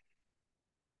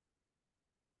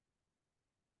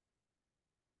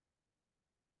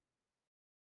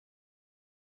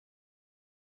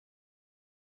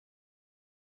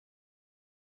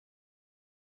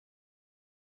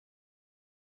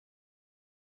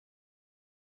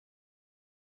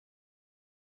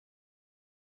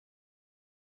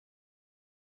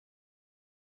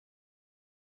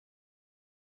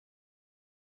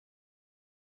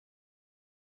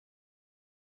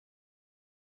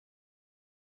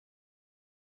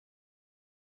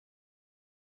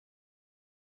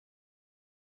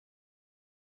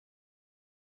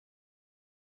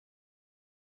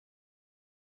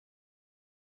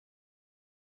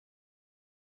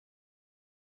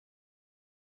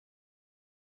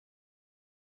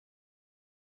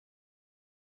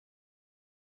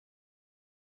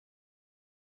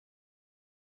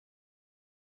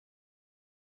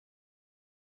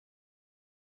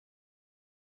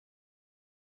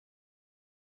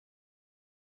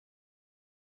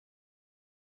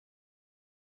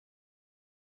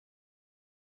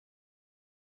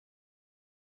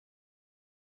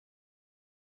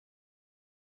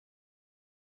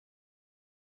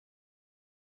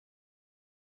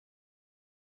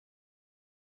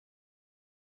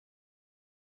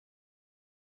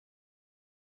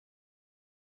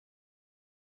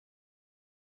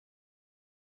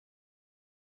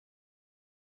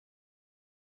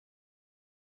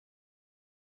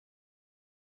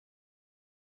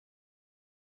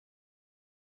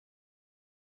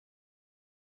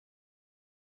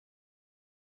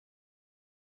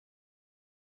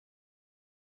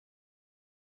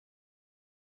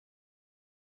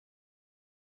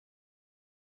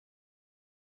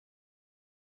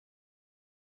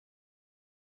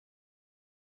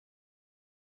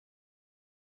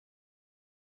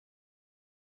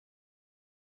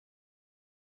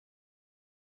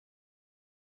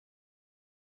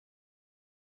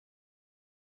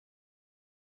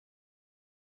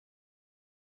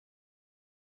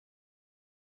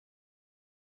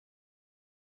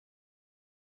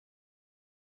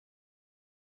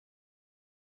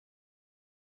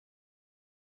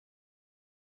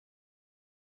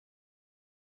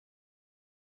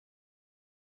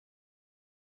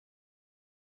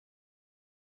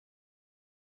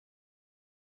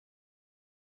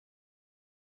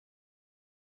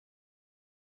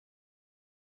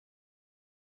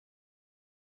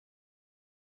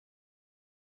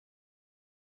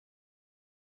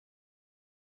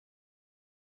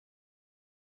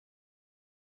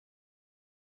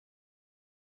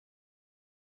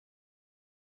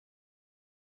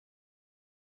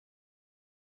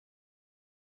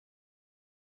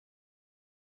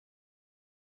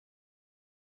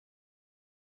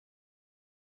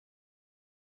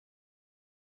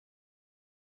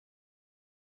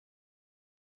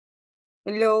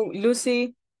 Hello,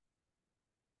 Lucy.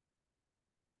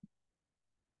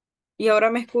 ¿Y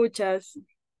ahora me escuchas?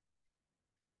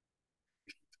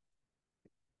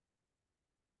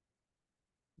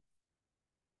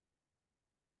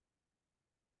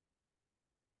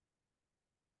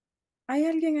 ¿Hay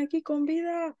alguien aquí con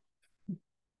vida?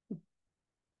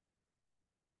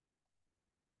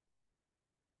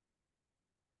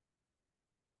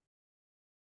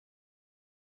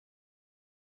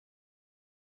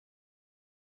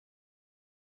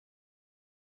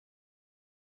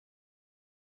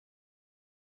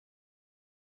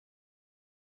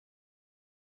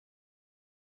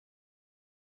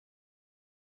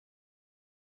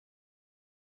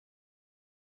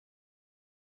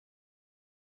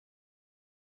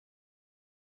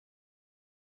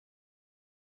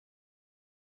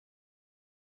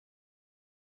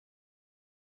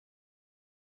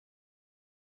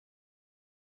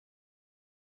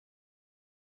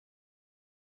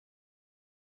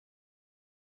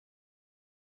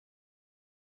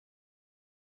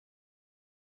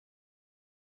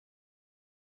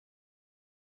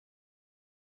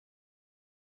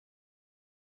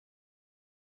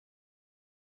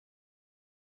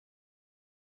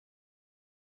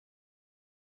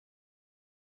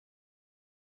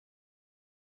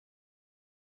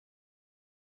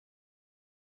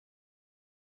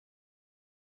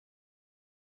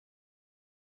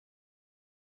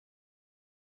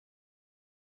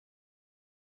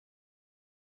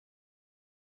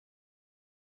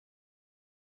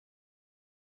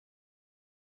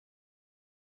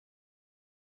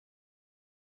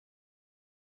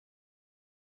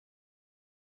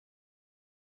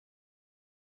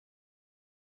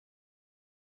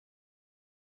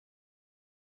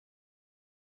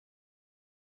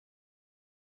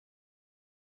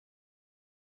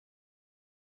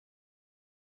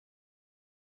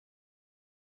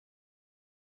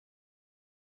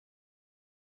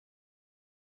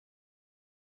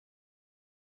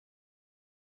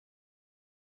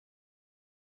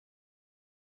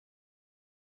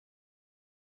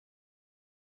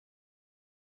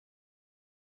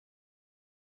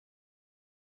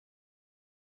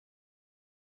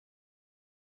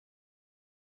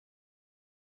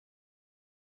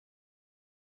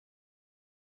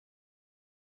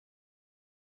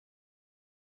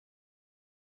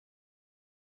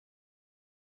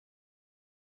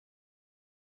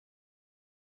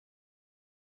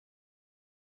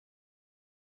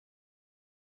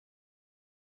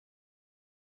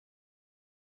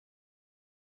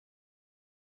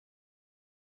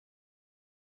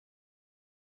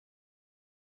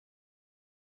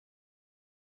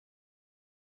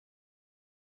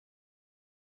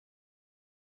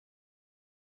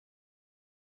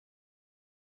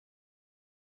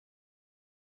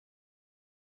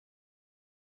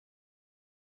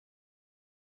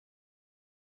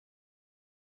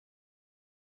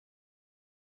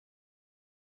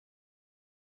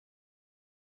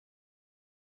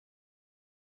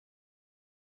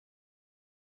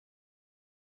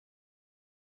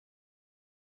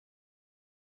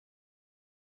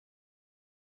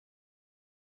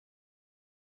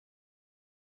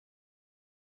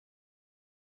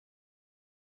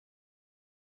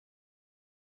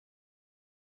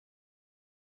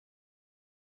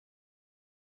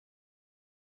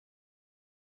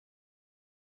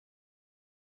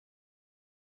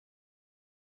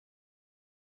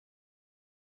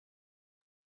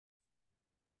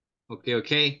 Ok,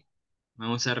 ok.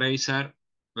 Vamos a revisar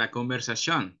la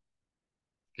conversación.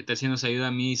 ¿Qué tal si nos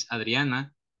ayuda Miss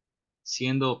Adriana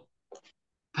siendo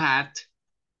Pat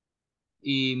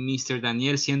y Mr.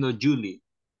 Daniel siendo Julie?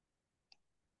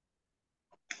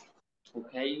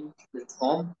 Okay, let's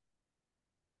home.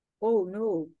 Oh,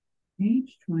 no.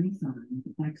 Page 25,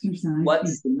 exercise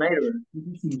What's the matter?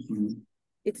 conversation.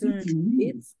 It's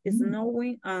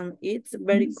snowing and it's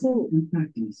very cool. And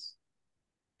practice.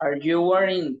 Are you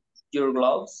wearing your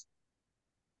gloves?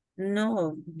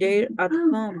 No, they're at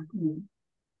home.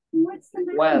 What's the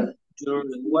matter? Well, you're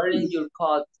wearing your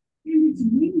coat. And it's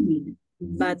windy.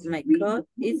 But my coat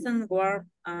isn't warm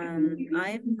and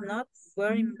I'm not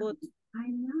wearing boots.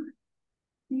 I'm not.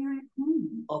 They're at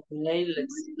home. Okay,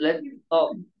 let's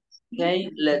go. Okay,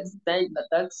 let's take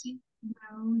a taxi.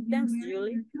 Well, you Thanks, wear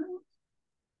Julie. your coat.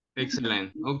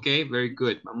 Excellent. Ok, very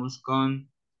good. Vamos con,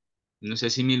 no sé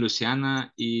si mi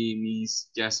Luciana y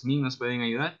Miss Jasmine nos pueden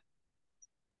ayudar.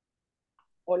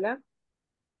 Hola,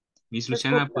 Miss ¿se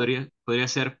Luciana escucha? podría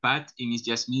ser Pat y Miss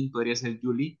Jasmine podría ser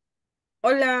Julie.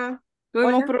 Hola,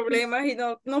 tuvimos Hola. problemas y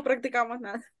no practicamos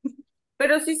nada.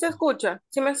 Pero sí se escucha,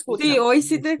 sí me escucha. Sí, hoy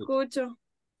sí te escucho.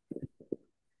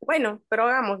 Bueno, pero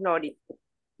hagámoslo ahorita.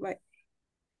 Bye.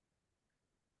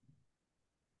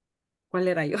 ¿Cuál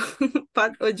era yo?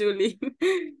 Pat o Julie.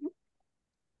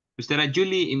 Usted era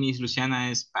Julie y Miss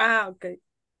Luciana es Pat. Ah, ok.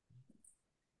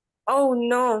 Oh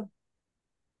no,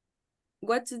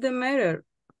 What's the matter?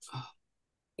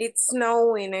 it's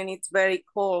snowing and it's very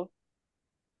cold.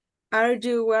 Are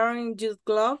you wearing your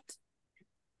gloves?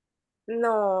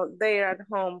 No, they're at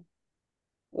home.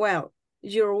 Well,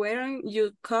 you're wearing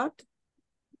your coat?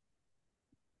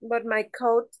 But my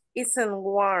coat isn't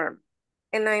warm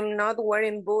and I'm not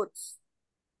wearing boots.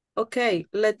 Okay,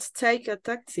 let's take a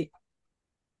taxi.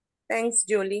 Thanks,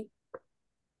 Julie.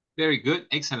 Very good,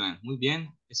 excellent, muy bien.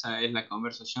 Esa es la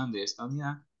conversación de esta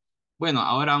unidad. Bueno,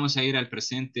 ahora vamos a ir al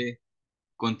presente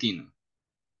continuo.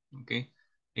 ¿Ok?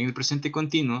 En el presente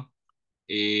continuo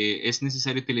es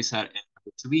necesario utilizar el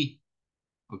verbo to be.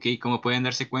 ¿Ok? Como pueden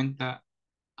darse cuenta,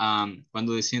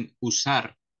 cuando deciden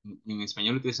usar, en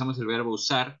español utilizamos el verbo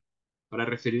usar para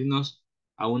referirnos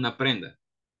a una prenda.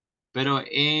 Pero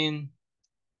en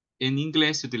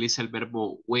inglés se utiliza el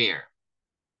verbo wear,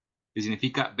 que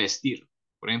significa vestir.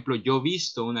 Por ejemplo, yo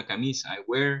visto una camisa, I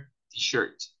wear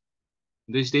t-shirt.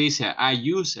 Entonces usted dice,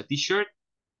 I use a t-shirt.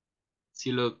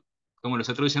 Si como lo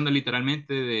está traduciendo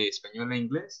literalmente de español a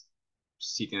inglés,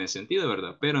 sí tiene sentido,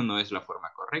 ¿verdad? Pero no es la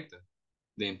forma correcta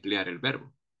de emplear el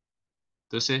verbo.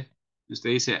 Entonces, usted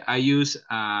dice, I use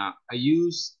a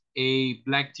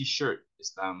black t-shirt.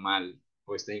 Está mal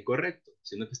o está incorrecto.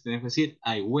 Sino que usted tiene que decir,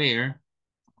 I wear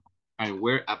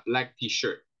a black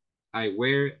t-shirt. I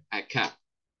wear a cap.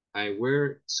 I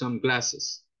wear some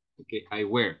glasses. Okay, I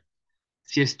wear.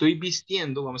 Si estoy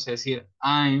vistiendo, vamos a decir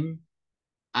I'm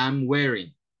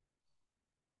wearing.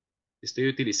 Estoy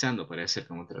utilizando para hacer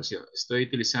como traducción. Estoy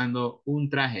utilizando un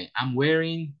traje. I'm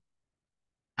wearing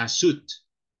a suit.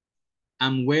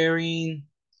 I'm wearing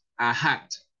a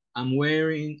hat. I'm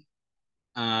wearing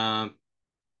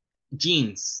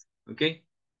jeans. Okay.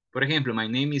 Por ejemplo, my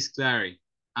name is Clary.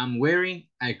 I'm wearing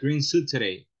a green suit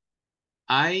today.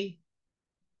 Voy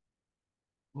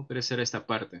a aparecer esta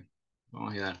parte.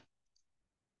 Vamos a ayudar.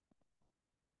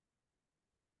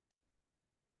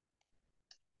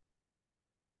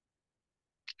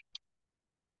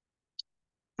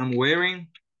 I'm wearing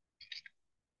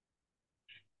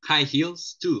high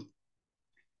heels too.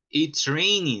 It's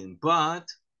raining, but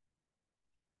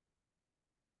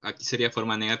aquí sería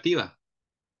forma negativa.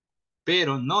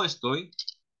 Pero no estoy.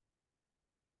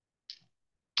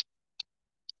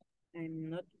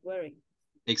 I'm not wearing.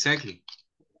 Exactly.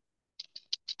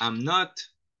 I'm not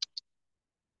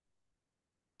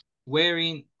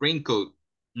wearing raincoat.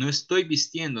 No estoy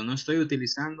vistiendo, no estoy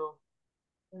utilizando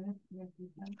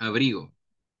abrigo.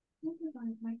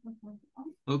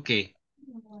 Ok.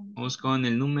 Vamos con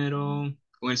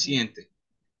el siguiente.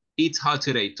 It's hot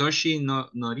today. Toshi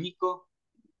Noriko.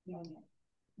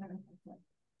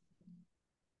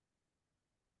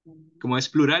 Como es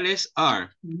plural es are.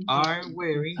 Are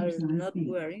wearing. Are not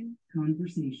wearing.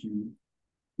 Conversation.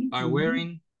 Are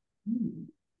wearing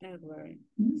Are wearing.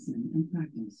 Listen and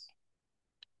practice.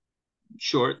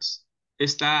 shorts.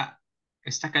 Está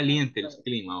caliente el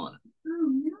clima ahora.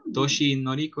 Toshi y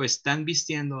Noriko están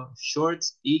vistiendo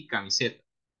shorts y camiseta.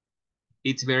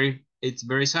 It's very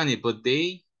sunny, but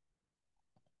they,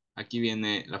 aquí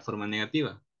viene la forma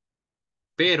negativa.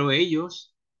 Pero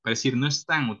ellos, para decir no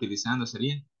están utilizando,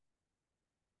 sería.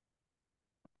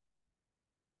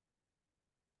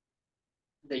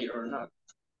 They are not.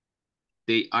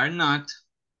 They are not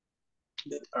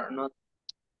They are not.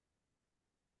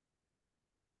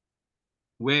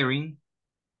 wearing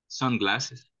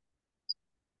sunglasses.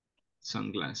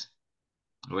 Sunglasses.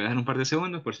 Lo voy a dejar un par de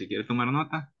segundos por si quiere tomar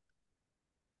nota.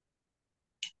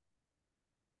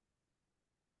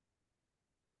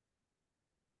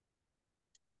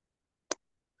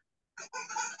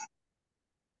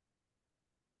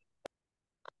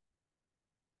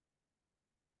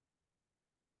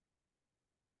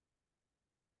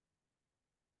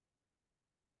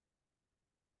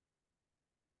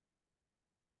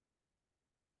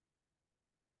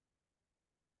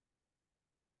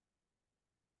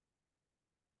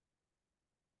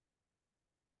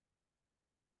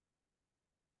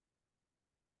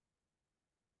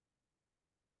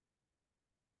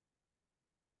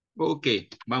 Ok,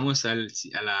 vamos a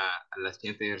la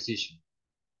siguiente ejercicio.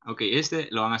 Ok, este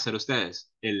lo van a hacer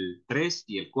ustedes, el 3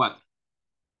 y el 4.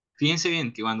 Fíjense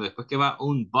bien que cuando después que va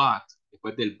un but,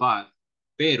 después del but,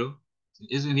 pero,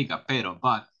 eso significa pero,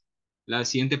 but, la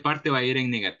siguiente parte va a ir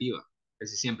en negativa,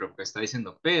 casi siempre, porque está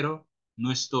diciendo, pero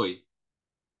no estoy.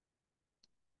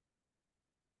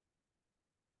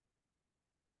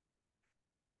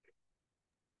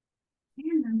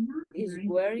 Is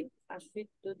wearing a suit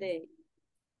today.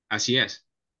 Así es.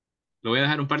 Lo voy a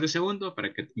dejar un par de segundos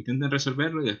para que intenten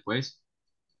resolverlo y después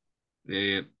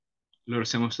eh, lo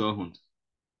hacemos todos juntos.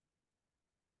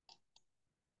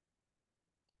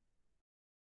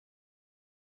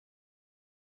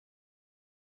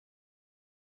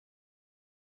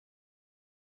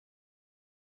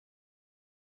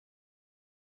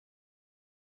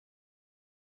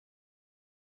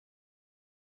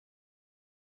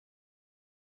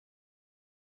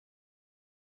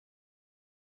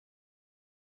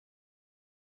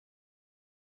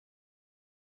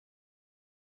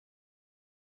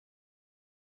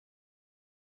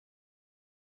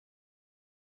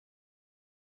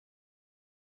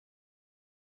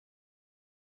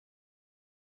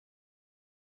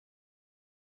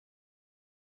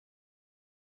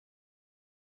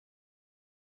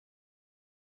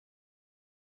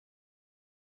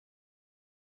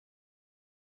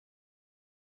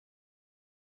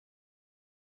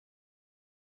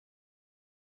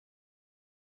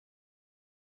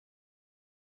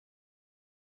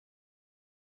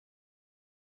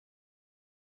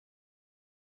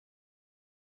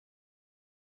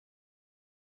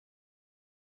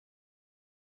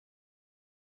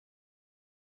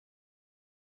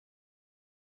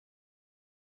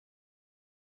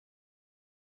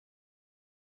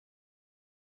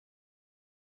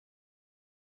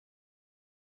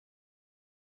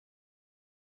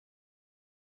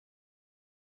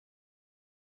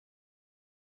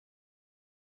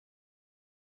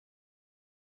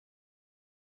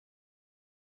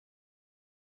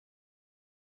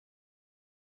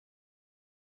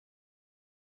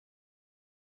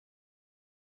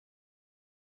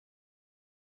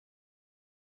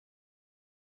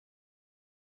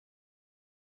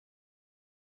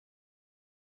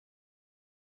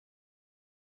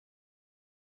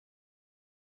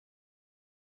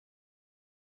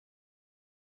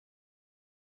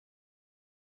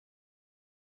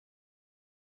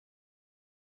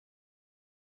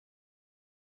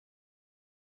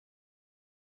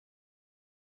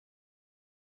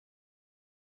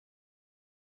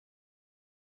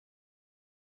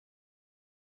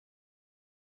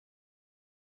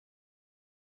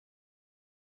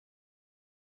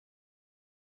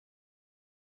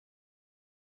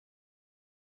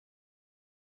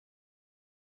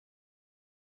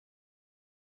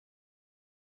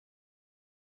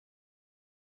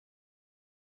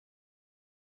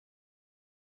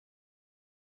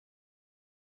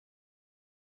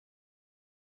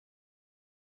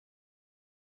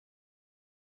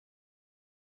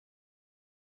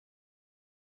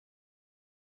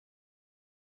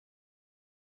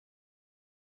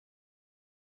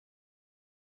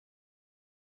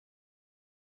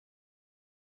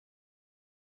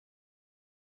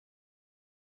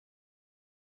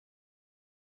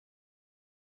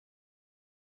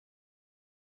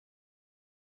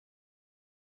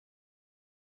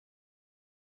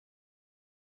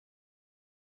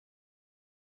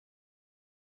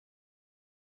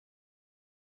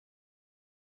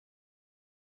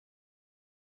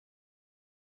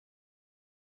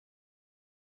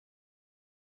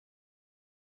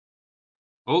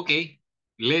 Ok,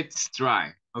 let's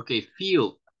try. Ok,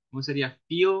 feel. ¿Cómo sería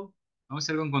feel? Vamos a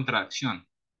hacer con contracción.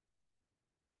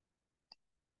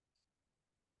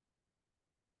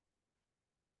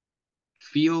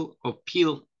 Feel o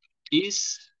peel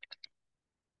is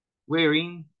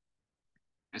wearing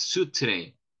a suit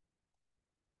today.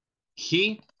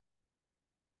 He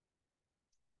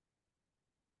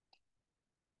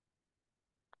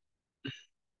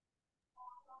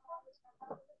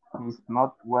He's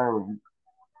not wearing.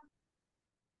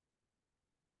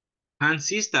 Han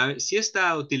sí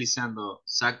está utilizando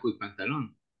saco y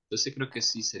pantalón. Entonces creo que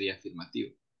sí sería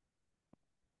afirmativo.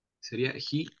 Sería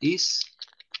he's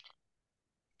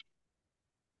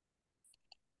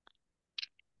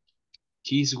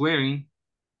wearing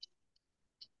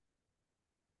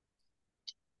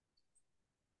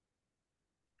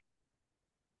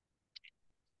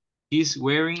he's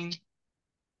wearing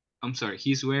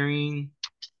he's wearing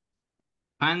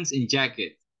pants and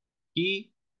jacket.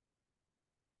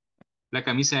 La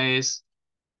camisa es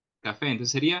café,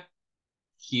 entonces sería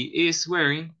he is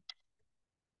wearing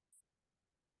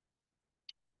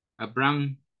a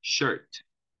brown shirt.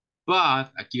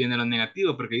 But aquí viene lo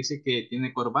negativo porque dice que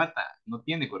tiene corbata, no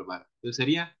tiene corbata. Entonces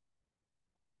sería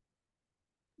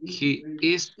he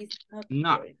is He's not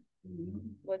not. wearing.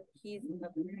 But he's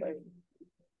not wearing.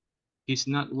 He's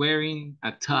not wearing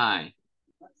a tie.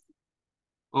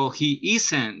 Oh, he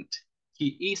isn't.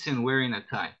 He isn't wearing a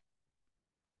tie.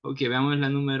 Ok, veamos la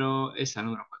número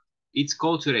 4. It's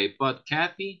cold today, but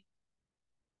Kathy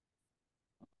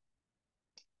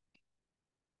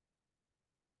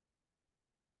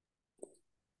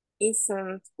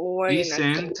isn't wearing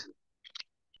a coat.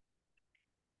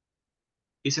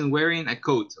 Isn't wearing a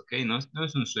coat, ¿ok? No, no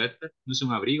es un suéter, no es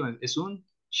un abrigo, es un,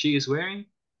 she is wearing.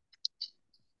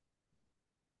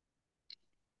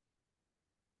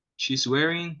 She's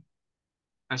wearing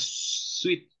a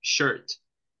sweatshirt,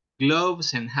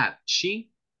 gloves and hat.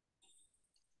 She,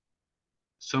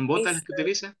 ¿son botas las que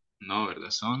utiliza? No,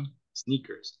 ¿verdad? Son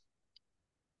sneakers.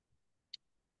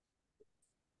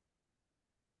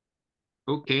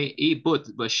 Ok, y but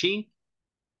she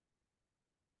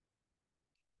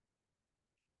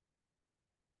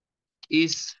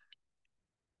is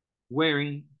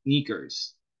wearing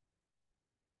sneakers.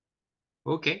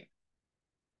 Ok,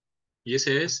 y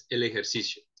ese es el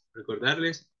ejercicio.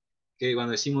 Recordarles que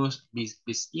cuando decimos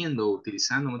vistiendo o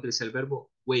utilizando, vamos a utilizar el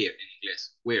verbo wear en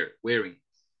inglés. Wear, wearing.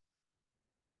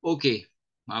 Ok,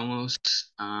 vamos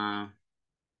a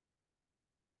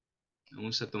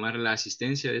tomar la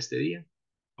asistencia de este día.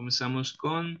 Comenzamos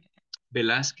con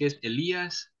Velázquez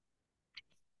Elías,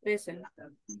 Present.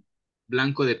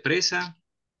 Blanco de Presa,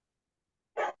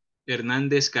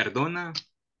 Hernández Cardona,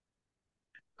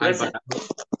 Present. Alvarado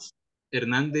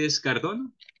Hernández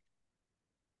Cardona,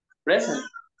 Present.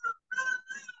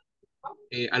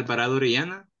 Alvarado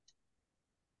Orellana,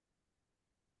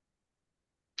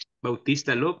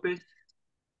 Bautista López,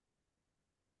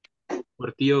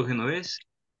 Portillo Genovés,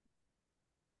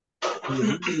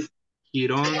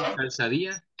 Girón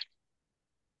Calzadía,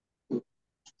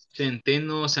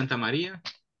 Centeno Santa María,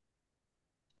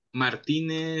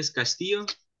 Martínez Castillo,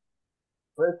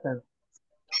 Present.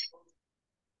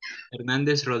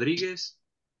 Hernández Rodríguez,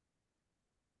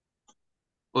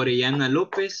 Orellana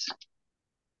López,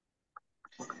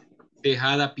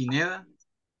 Tejada Pineda,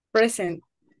 Present.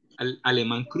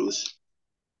 Alemán Cruz,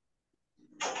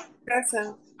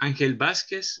 Present. Ángel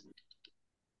Vázquez.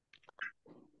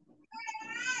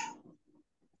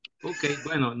 Ok,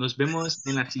 bueno, nos vemos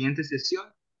en la siguiente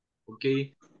sesión. Ok,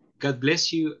 God bless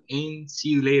you and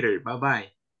see you later. Bye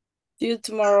bye. See you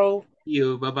tomorrow. See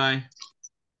you, bye bye.